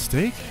Jordan by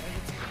mistake?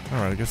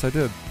 Alright, I guess I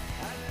did.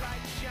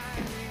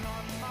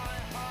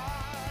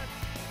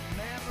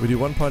 We do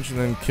one punch and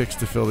then kicks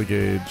to fill the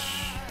gauge.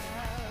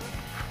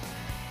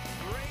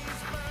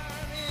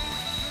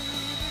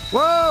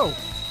 Whoa!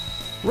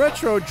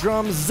 Retro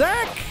drum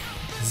Zach!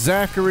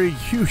 Zachary,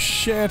 you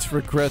shan't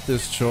regret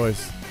this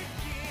choice.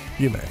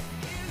 You may.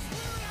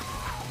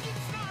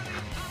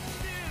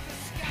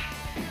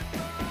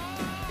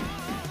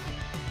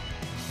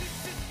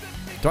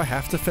 Do I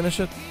have to finish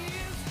it?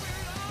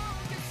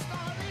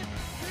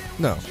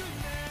 No.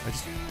 I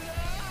just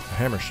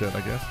hammer shit,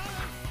 I guess.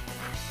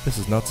 This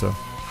is nutso.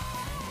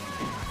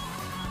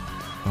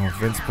 Oh,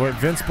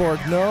 Vince Borg,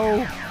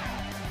 no!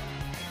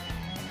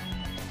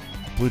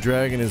 Blue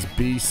Dragon is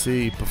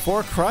BC.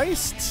 Before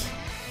Christ?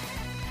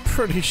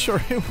 Pretty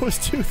sure it was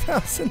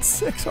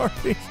 2006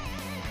 RP.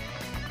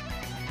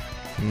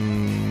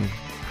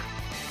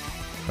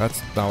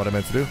 That's not what I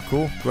meant to do.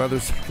 Cool. Glad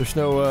there's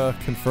no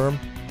confirm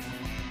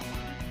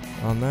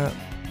on that.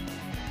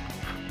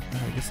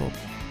 I guess I'll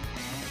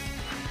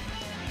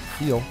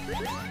heal.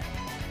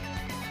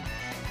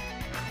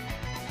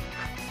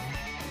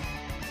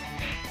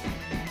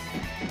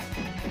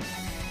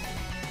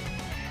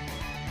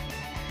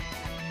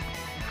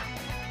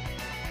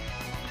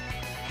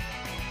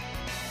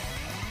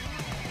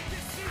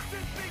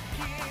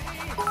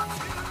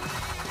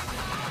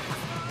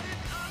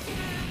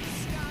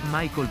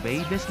 Michael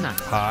Bay The Snack.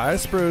 Hi,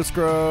 Spruce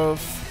Grove.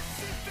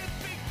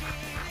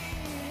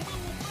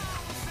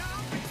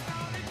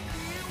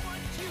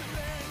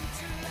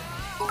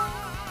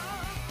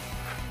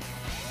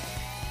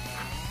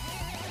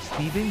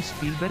 Steven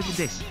Spielberg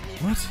Des.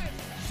 What?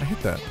 I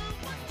hit that.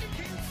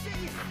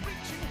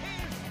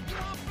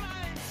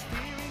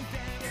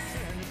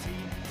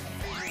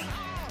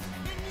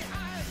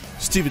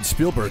 Steven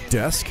Spielberg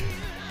desk.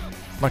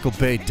 Michael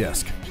Bay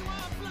desk.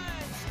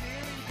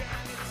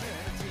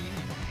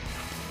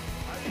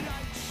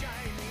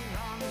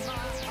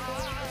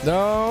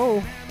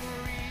 No.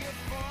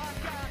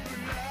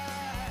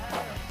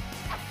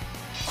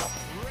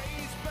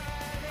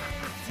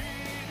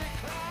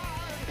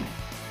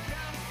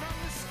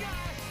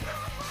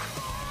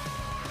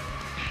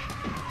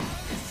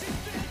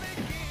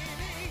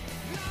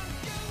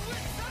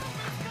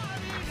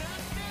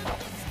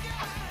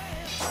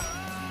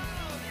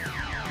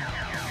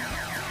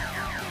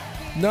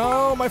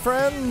 No, my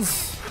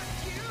friends.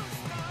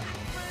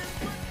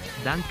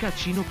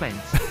 Dancacino Pence.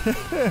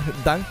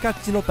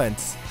 Dancacino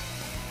Pence.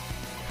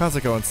 How's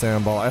it going,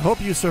 Sandball? I hope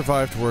you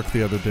survived work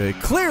the other day.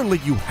 Clearly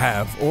you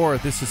have, or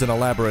this is an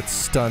elaborate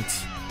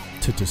stunt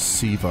to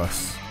deceive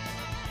us.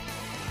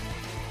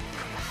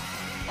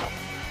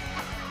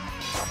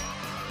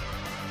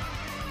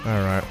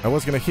 Alright, I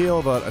was gonna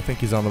heal, but I think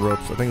he's on the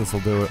ropes. I think this will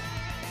do it.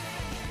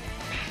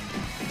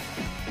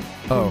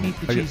 Oh,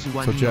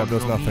 so Jab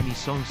does nothing.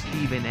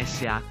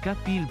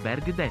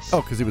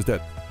 Oh, because he was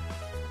dead.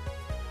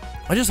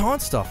 I just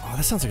haunt stuff. Oh,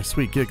 that sounds like a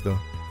sweet gig, though.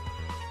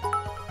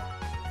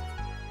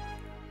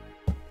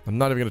 I'm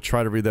not even going to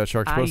try to read that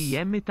Shark's Post. I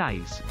am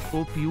Tails.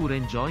 Hope you're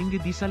enjoying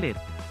this alert.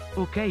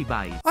 Okay,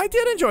 bye. I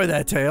did enjoy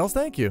that, Tails.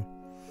 Thank you.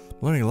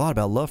 Learning a lot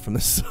about love from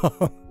this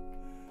song.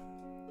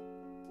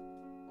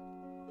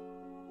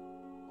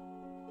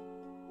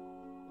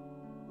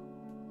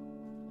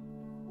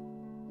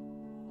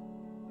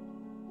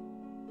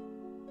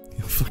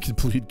 You'll fucking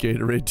bleed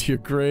Gatorade to your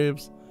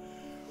graves.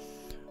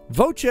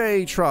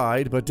 Voce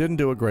tried, but didn't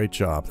do a great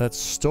job. That's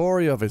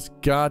story of his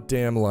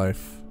goddamn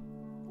life.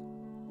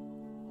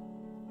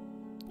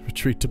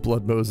 Retreat to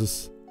Blood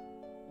Moses.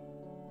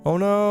 Oh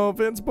no,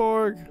 Vince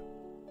Borg.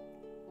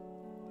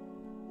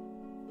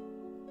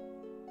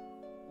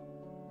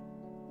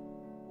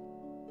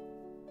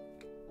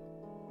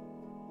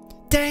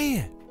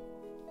 Damn.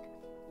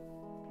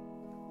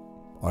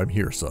 I'm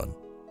here, son.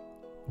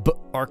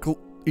 But Arkle...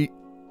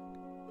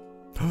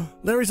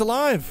 Larry's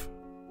alive!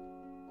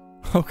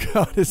 Oh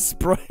god, his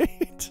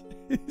Sprite!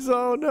 He's...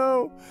 oh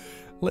no!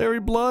 Larry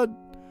Blood!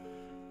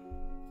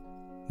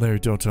 Larry,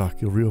 don't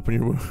talk. You'll reopen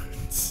your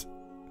wounds.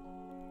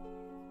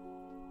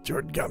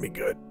 Jordan got me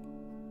good.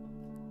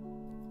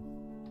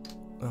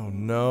 Oh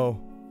no.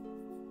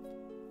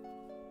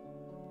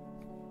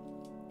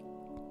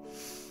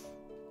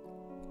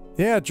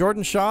 Yeah,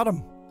 Jordan shot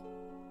him.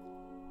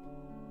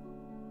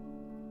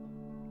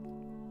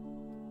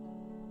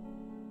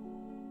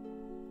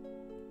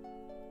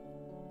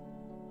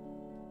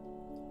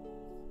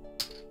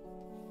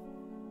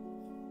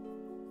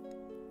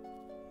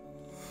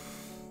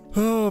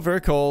 Oh, very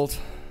cold.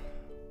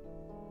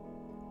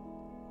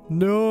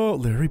 No,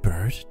 Larry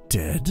Bird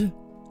dead?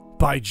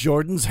 By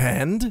Jordan's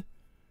hand?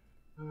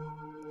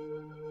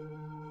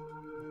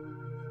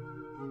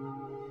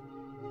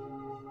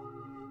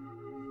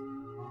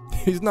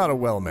 He's not a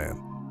well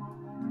man.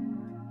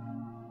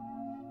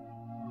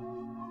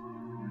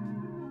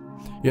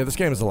 Yeah, this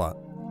game is a lot.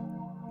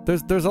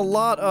 There's a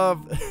lot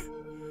of...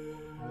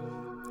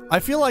 I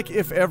feel like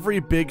if every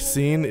big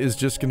scene is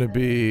just gonna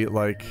be,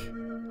 like...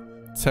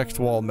 text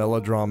wall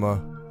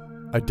melodrama,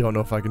 I don't know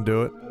if I can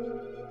do it.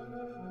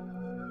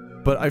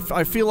 But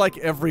I feel like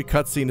every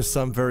cutscene is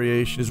some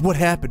variation. Is what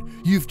happened?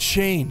 You've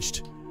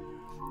changed.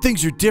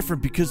 Things are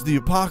different because of the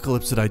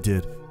apocalypse that I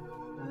did.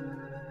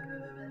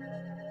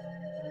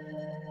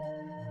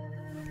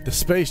 The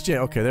Space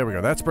Jam. Okay, there we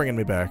go. That's bringing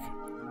me back.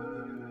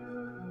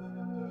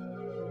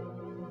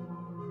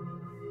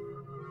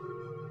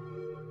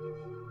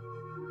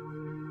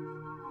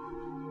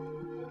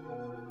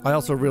 I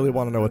also really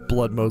want to know what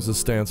Blood Moses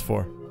stands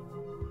for.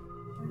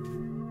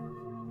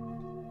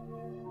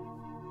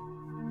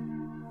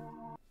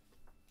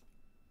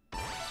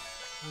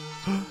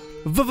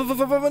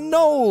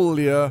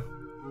 Vanolia.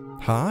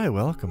 Hi,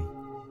 welcome.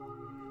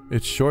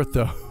 It's short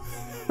though.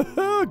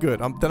 Good.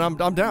 Then I'm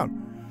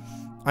down.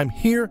 I'm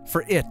here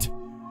for it.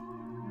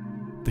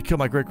 They killed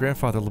my great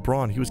grandfather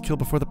LeBron. He was killed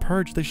before the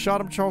purge. They shot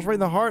him, Charles, right in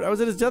the heart. I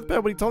was in his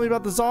deathbed when he told me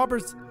about the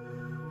Zobbers.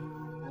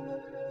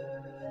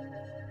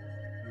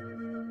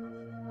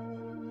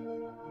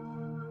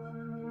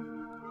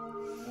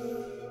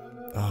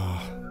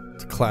 Ah,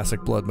 it's a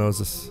classic Blood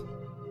Moses.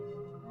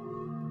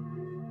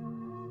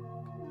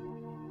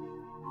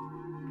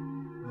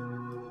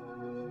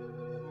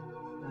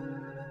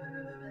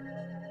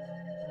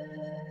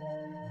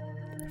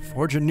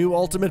 Forge a new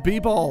Ultimate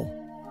B-Ball.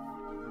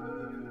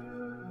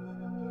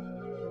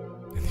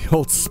 In the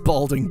old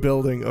Spalding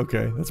building.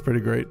 Okay, that's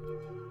pretty great.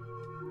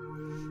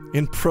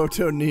 In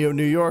Proto-Neo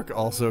New York,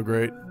 also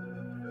great.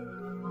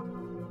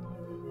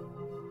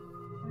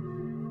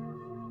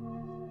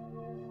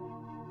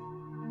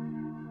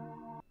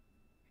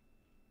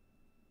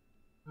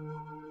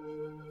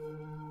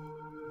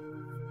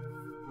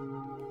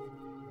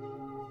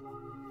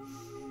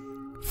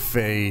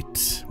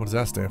 Fate. What does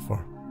that stand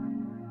for?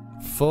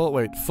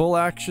 Full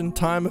action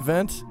time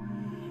event?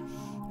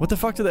 What the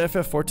fuck do the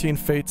FF14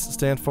 Fates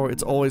stand for?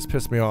 It's always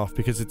pissed me off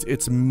because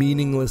it's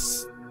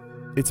meaningless.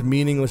 It's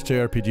meaningless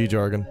JRPG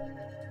jargon.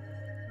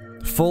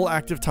 Full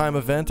active time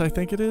event, I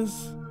think it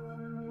is.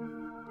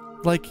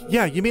 Like,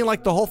 yeah, you mean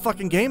like the whole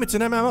fucking game? It's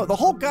an MMO. The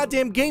whole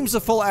goddamn game's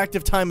a full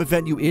active time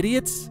event, you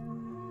idiots.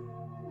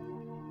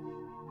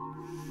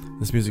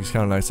 This music's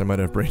kind of nice. I might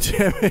have brain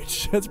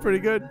damage. That's pretty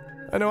good.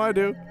 I know I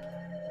do.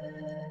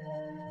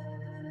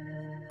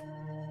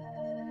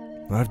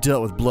 I've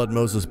dealt with Blood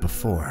Moses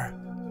before.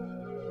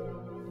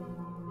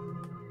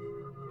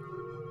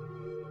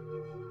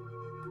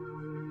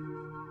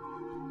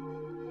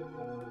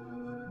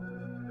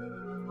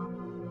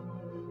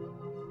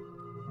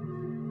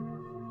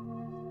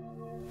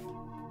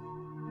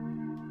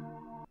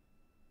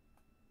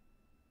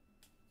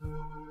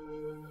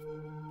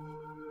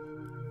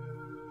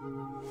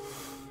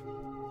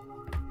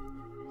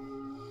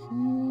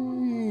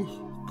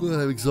 Good,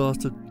 I'm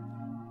exhausted.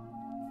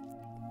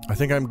 I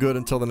think I'm good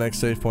until the next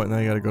save point, and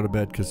then I gotta go to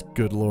bed, because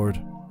good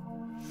lord.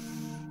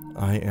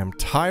 I am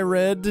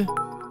tired.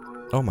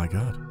 Oh my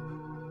god.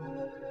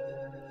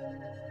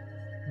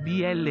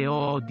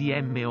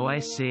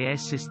 BLOODMOSS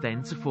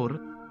stands for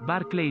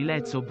Barkley,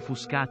 let's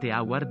obfuscate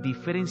our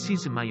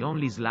differences, my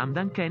only slam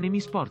dunk enemy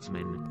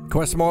sportsman.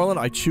 Questmoreland,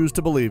 I choose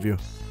to believe you.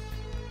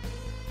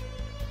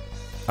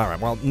 Alright,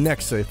 well,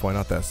 next save point,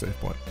 not that save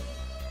point.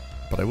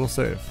 But I will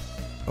save.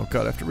 Oh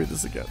god, I have to read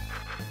this again.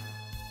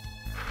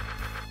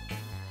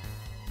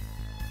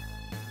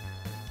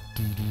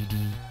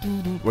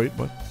 Wait,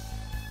 what?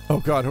 Oh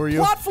god, who are you?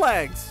 Plot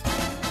flags!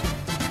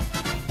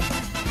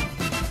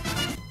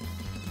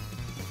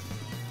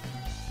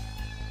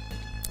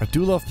 I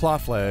do love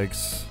plot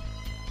flags.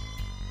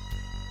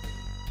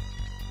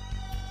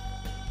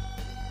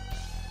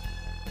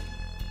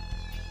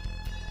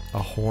 A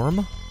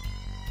Horm?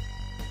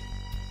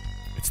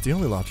 It's the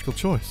only logical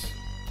choice.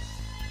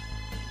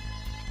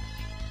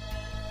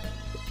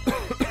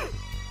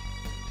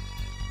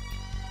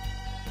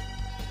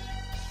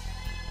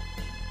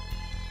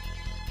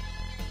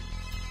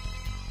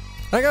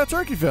 I got a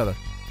turkey feather.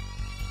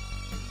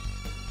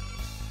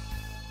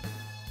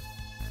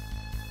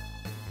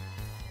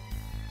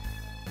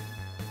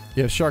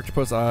 Yeah,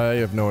 Sharktopus, I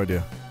have no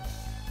idea.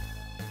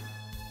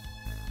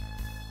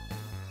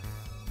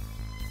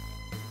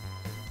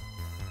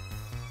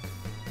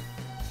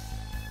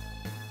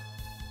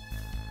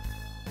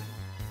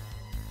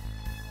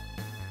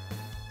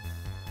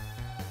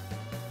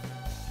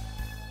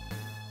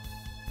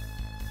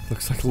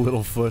 Looks like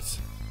Littlefoot.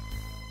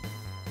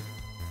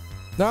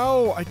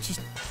 No, I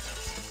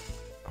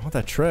want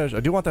that treasure. I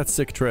do want that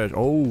sick treasure.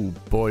 Oh,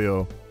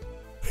 boyo.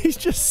 He's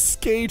just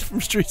Skate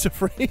from Streets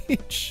of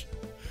Rage.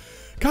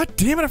 God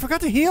damn it, I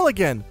forgot to heal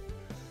again.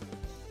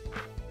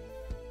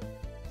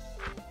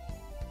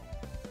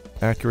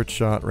 Accurate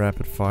shot,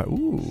 rapid fire.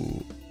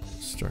 Ooh.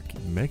 Starkey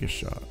mega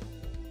shot.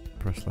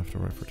 Press left or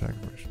right for attack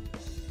conversion.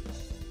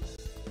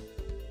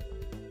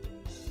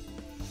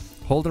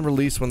 Hold and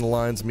release when the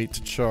lines meet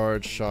to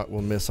charge. Shot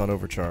will miss on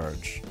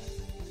overcharge.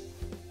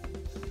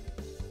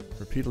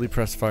 Repeatedly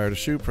press fire to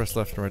shoot. Press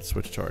left and right to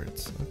switch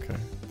targets. Okay,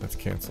 that's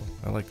cancel.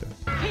 I like that.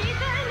 Pizza in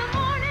the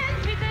morning,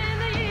 pizza in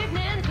the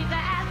evening, pizza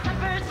at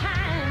supper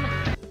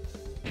time.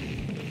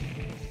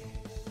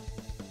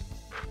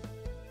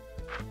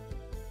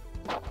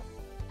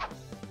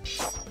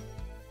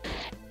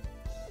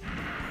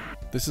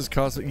 This is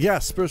Cosmic...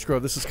 Yes, Spruce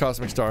Grove, this is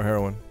Cosmic Star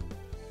Heroine.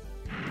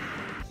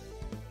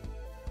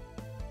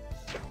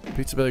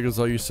 Pizza Bagels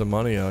owe you some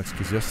money, Alex,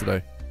 because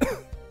yesterday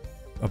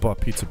I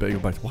bought Pizza Bagel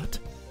Bites. What?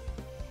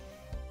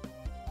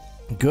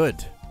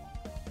 Good.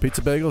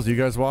 Pizza Bagels, you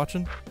guys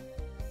watching?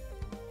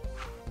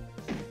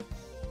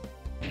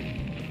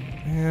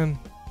 Man.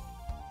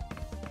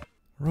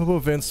 Robo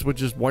Vince would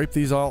just wipe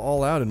these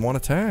all out in one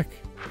attack.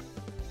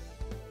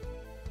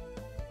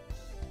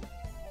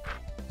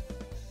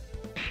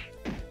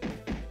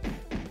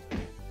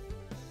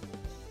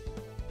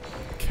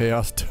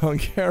 Chaos Tongue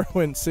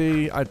Heroin.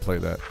 See, I'd play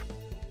that.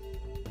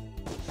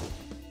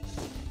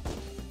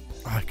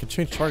 Oh, I could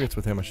change targets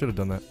with him. I should have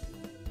done that.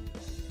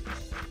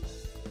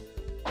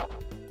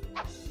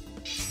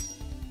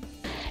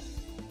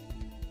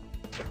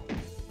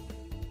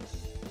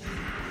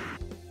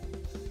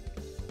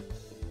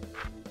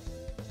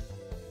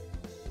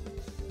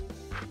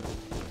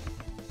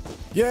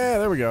 Yeah,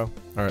 there we go.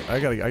 All right, I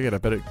gotta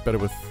better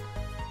with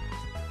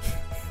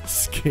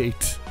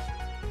Skate.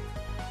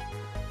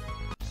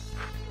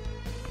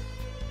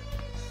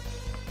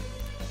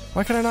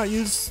 Why can I not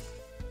use?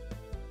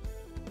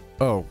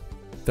 Oh,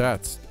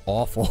 that's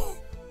awful.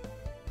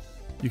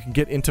 You can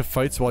get into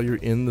fights while you're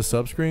in the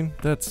subscreen.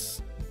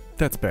 That's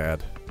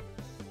bad.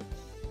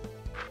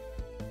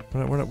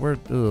 We're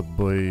oh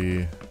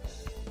boy.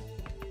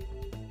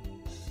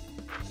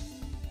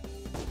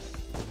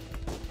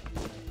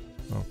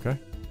 Okay.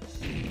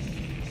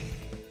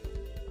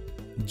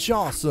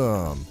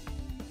 Jawsome.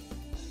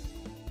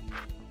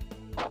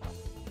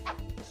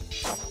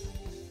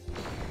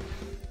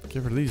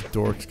 Get rid of these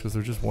dorks because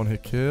they're just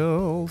one-hit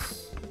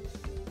kills.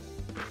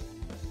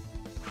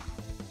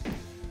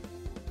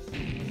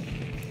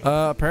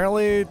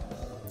 Apparently,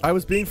 I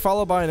was being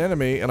followed by an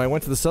enemy, and I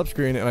went to the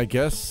subscreen, and I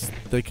guess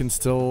they can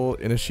still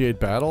initiate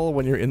battle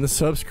when you're in the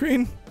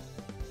subscreen?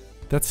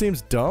 That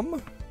seems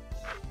dumb.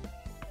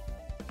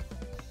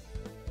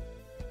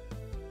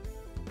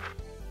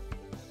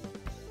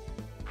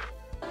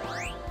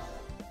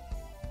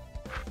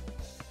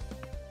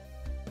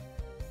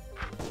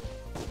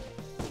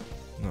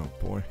 Oh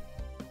boy.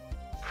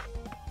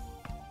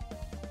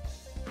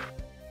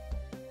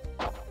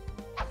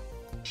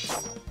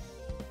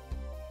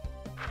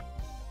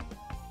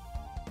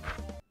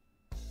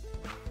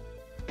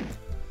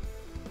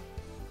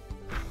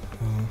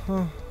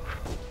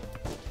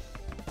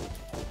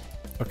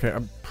 Okay,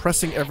 I'm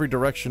pressing every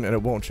direction and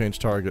it won't change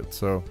target,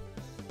 so...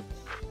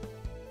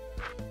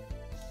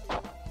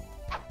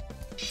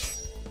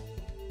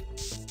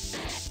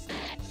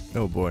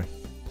 Oh boy.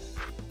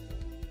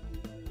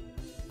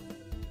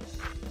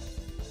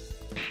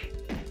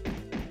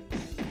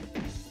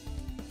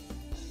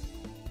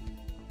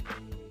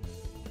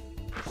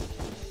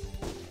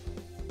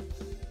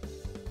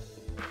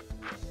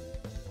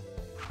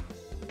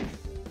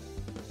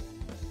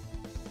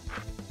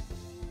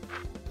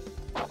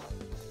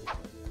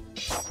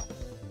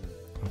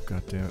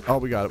 God damn it. Oh,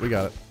 we got it. We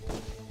got it.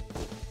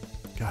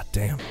 God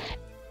damn.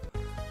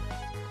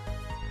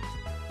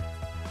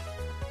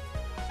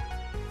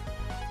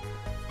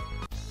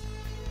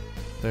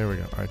 There we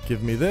go. Alright,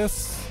 give me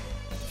this.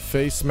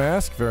 Face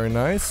mask. Very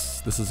nice.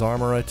 This is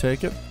armor, I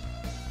take it.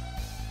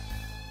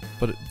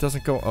 But it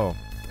doesn't go... Oh.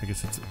 I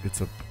guess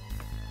it's a...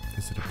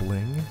 Is it a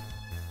bling?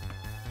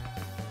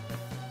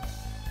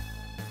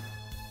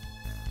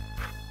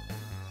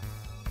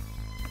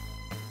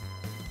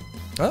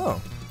 Oh.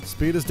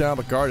 Speed is down,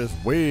 but guard is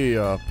way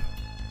up.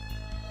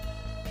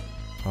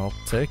 I'll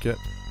take it.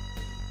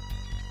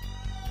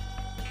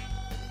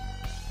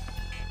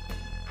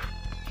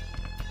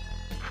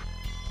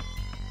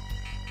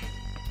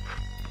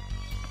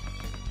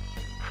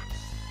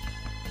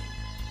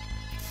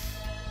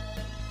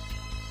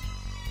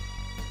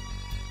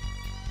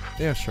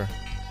 Yeah, sure.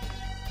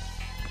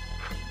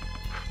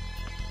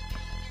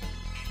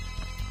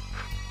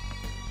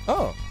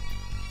 Oh.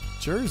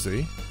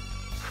 Jersey.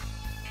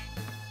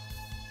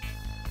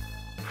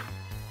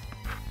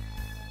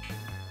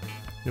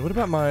 Yeah, what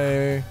about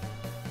my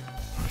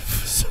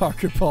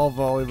soccer ball,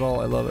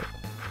 volleyball? I love it.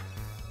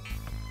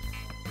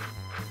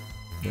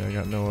 Yeah, I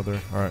got no other.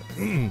 Alright.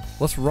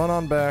 Let's run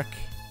on back.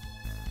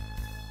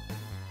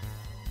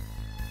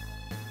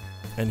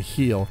 And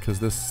heal, because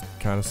this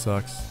kind of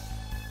sucks.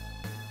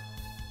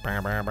 Bow,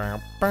 bow, bow,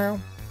 bow.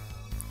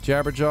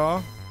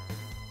 Jabberjaw.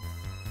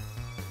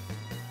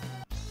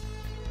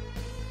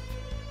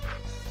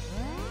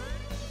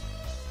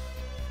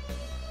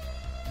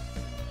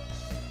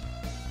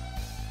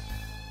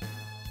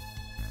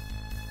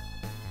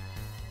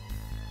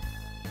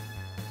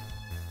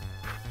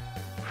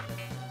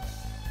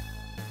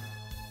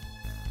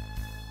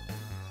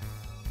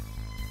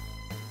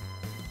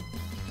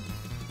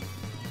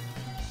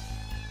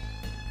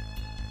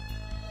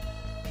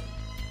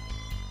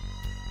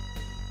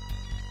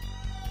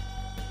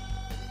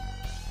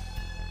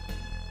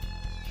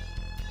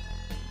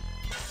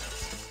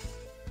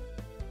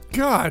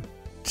 God,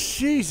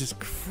 Jesus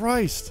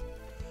Christ.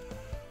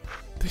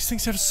 These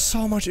things have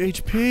so much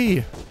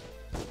HP.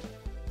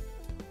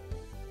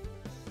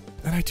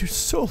 And I do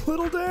so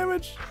little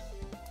damage.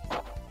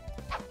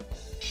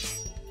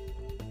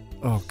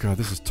 Oh God,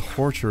 this is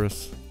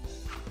torturous.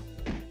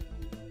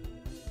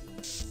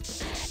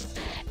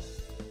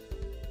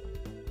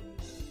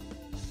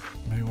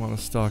 May want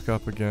to stock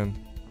up again.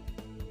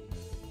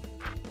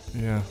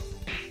 Yeah.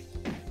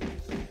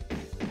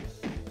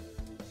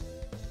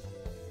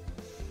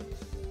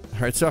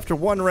 Alright, so after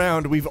one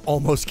round, we've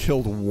almost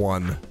killed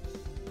one.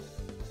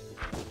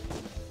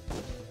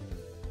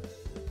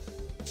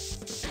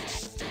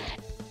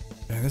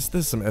 Man, this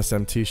is some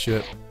SMT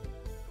shit.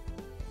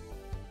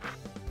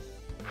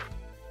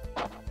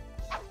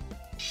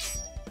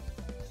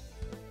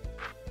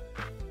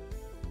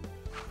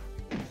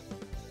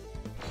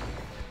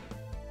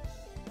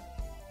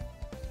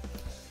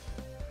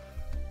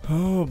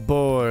 Oh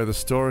boy, the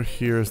store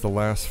here is the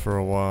last for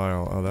a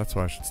while. Oh, that's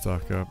why I should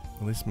stock up.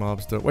 At least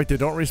mobs don't... Wait, they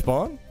don't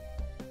respawn?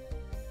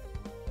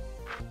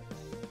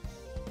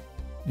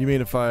 You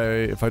mean if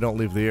I don't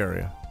leave the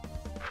area?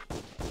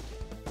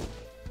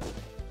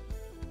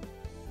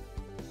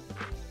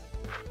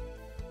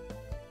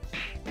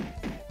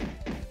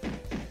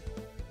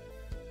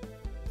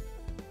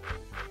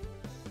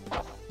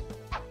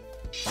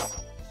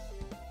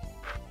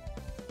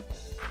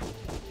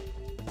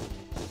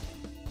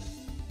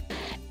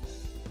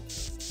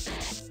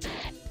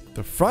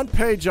 The front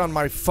page on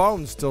my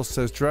phone still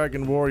says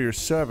Dragon Warrior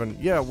 7.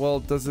 Yeah, well,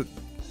 does it...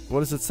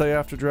 What does it say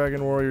after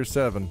Dragon Warrior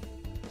 7?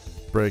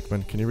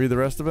 Brakeman, can you read the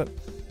rest of it?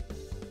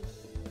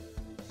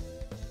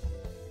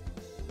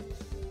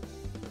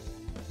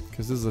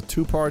 Because this is a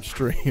two-part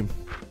stream.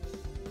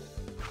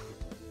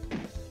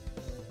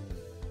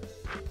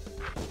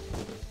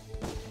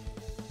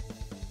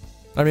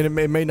 I mean,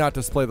 it may not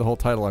display the whole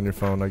title on your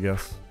phone, I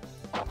guess.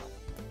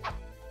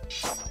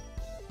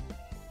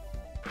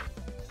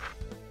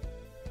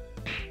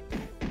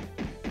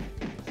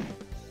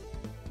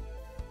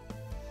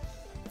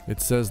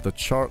 It says the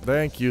chart.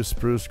 Thank you,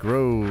 Spruce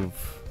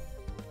Grove.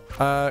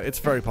 It's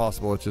very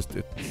possible. It's just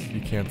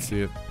you can't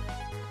see it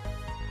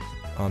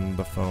on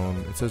the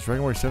phone. It says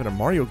Dragon Warrior 7 and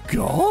Mario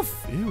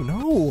Golf? Ew,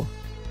 no.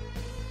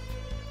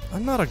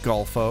 I'm not a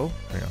golfo.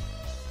 Hang on.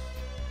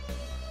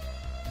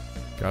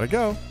 Gotta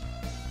go.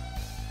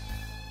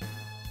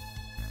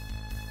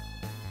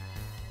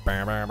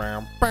 Bam, bam,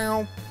 bam,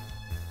 bam.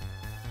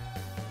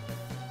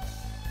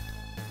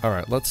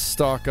 Alright, let's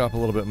stock up a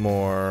little bit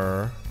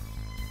more.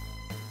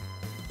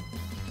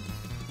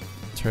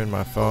 Turn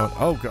my phone.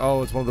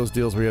 Oh, it's one of those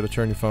deals where you had to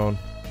turn your phone.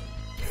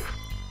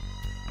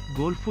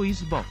 Golfo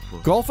is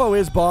boffo. Golfo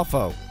is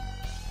boffo.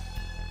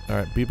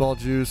 Alright, B-ball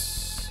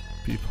juice.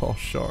 B-ball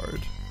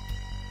shard.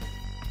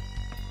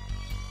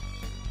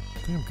 I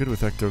think I'm good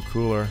with Ecto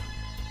Cooler.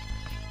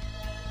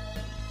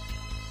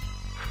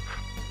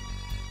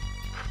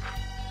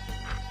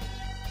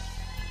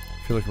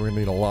 I feel like we're gonna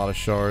need a lot of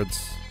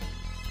shards.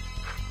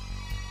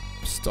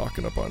 I'm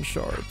stocking up on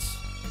shards.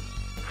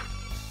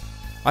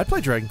 I'd play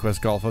Dragon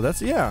Quest Golfo.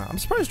 That's, yeah. I'm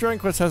surprised Dragon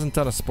Quest hasn't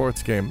done a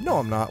sports game. No,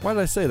 I'm not. Why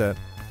did I say that?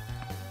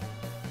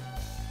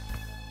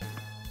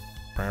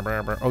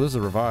 Oh, this is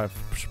a revive.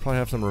 We should probably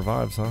have some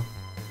revives, huh?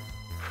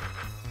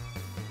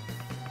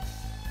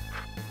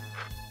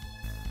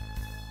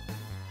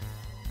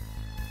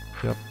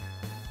 Yep.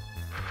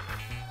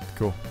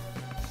 Cool.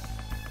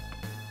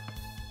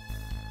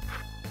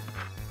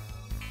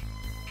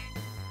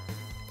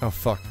 Oh,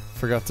 fuck.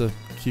 Forgot to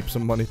keep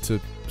some money to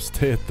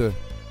stay at the...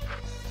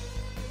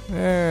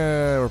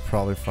 we're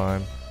probably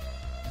fine.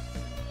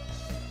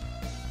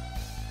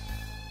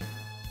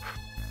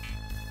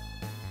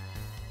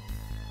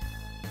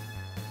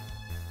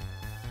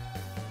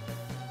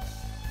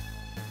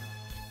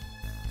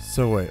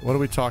 So wait, what are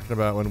we talking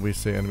about when we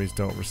say enemies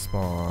don't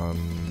respawn?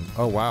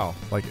 Oh wow,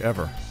 like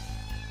ever.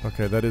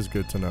 Okay, that is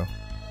good to know.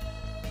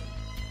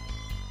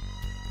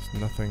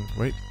 There's nothing.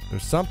 Wait,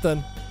 there's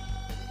something.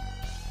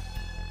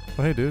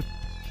 Oh hey dude.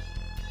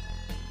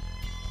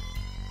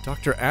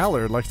 Dr.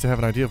 Allard likes to have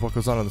an idea of what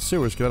goes on in the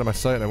sewers. Get out of my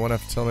sight and I won't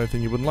have to tell him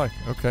anything you wouldn't like.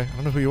 Okay, I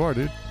don't know who you are,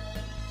 dude.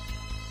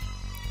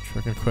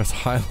 Dragon Quest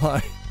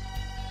highlight.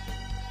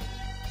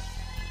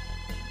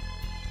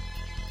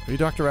 Are you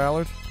Dr.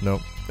 Allard?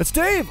 Nope. It's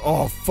Dave!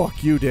 Oh,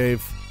 fuck you,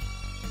 Dave.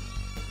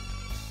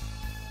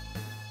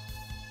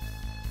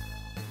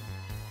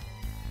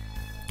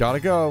 Gotta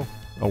go.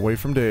 Away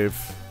from Dave.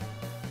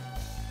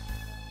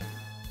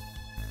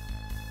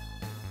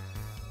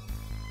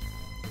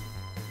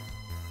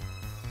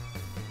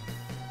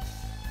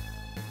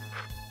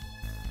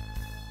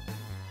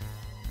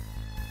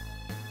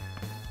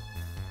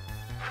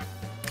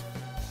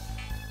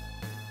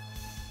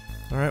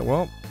 Alright,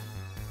 well.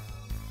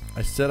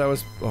 I said I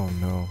was... Oh,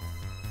 no.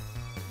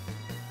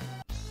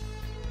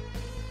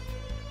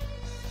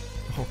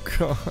 Oh,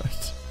 God.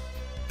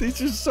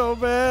 These are so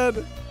bad.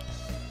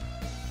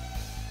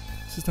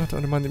 This is not to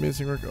undermine the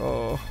amazing work.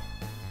 Oh.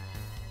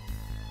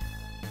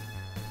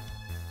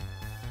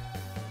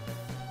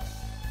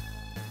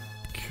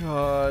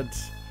 God.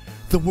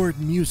 The word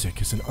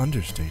music is an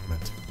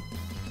understatement.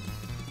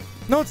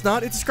 No, it's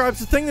not. It describes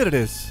the thing that it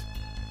is.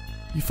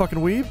 You fucking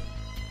weeb.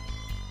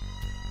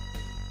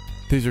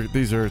 These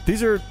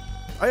are...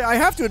 I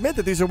have to admit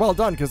that these are well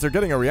done because they're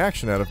getting a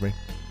reaction out of me.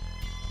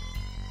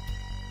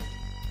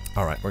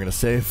 Alright, we're gonna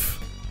save.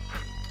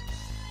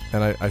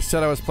 And I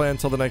said I was playing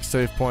until the next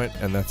save point,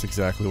 and that's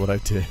exactly what I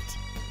did.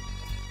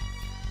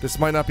 This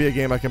might not be a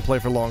game I can play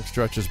for long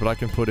stretches, but I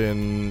can put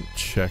in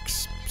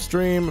checks.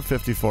 Stream,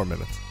 54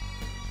 minutes.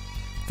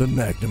 The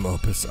magnum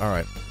opus.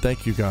 Alright,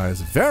 thank you guys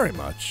very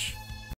much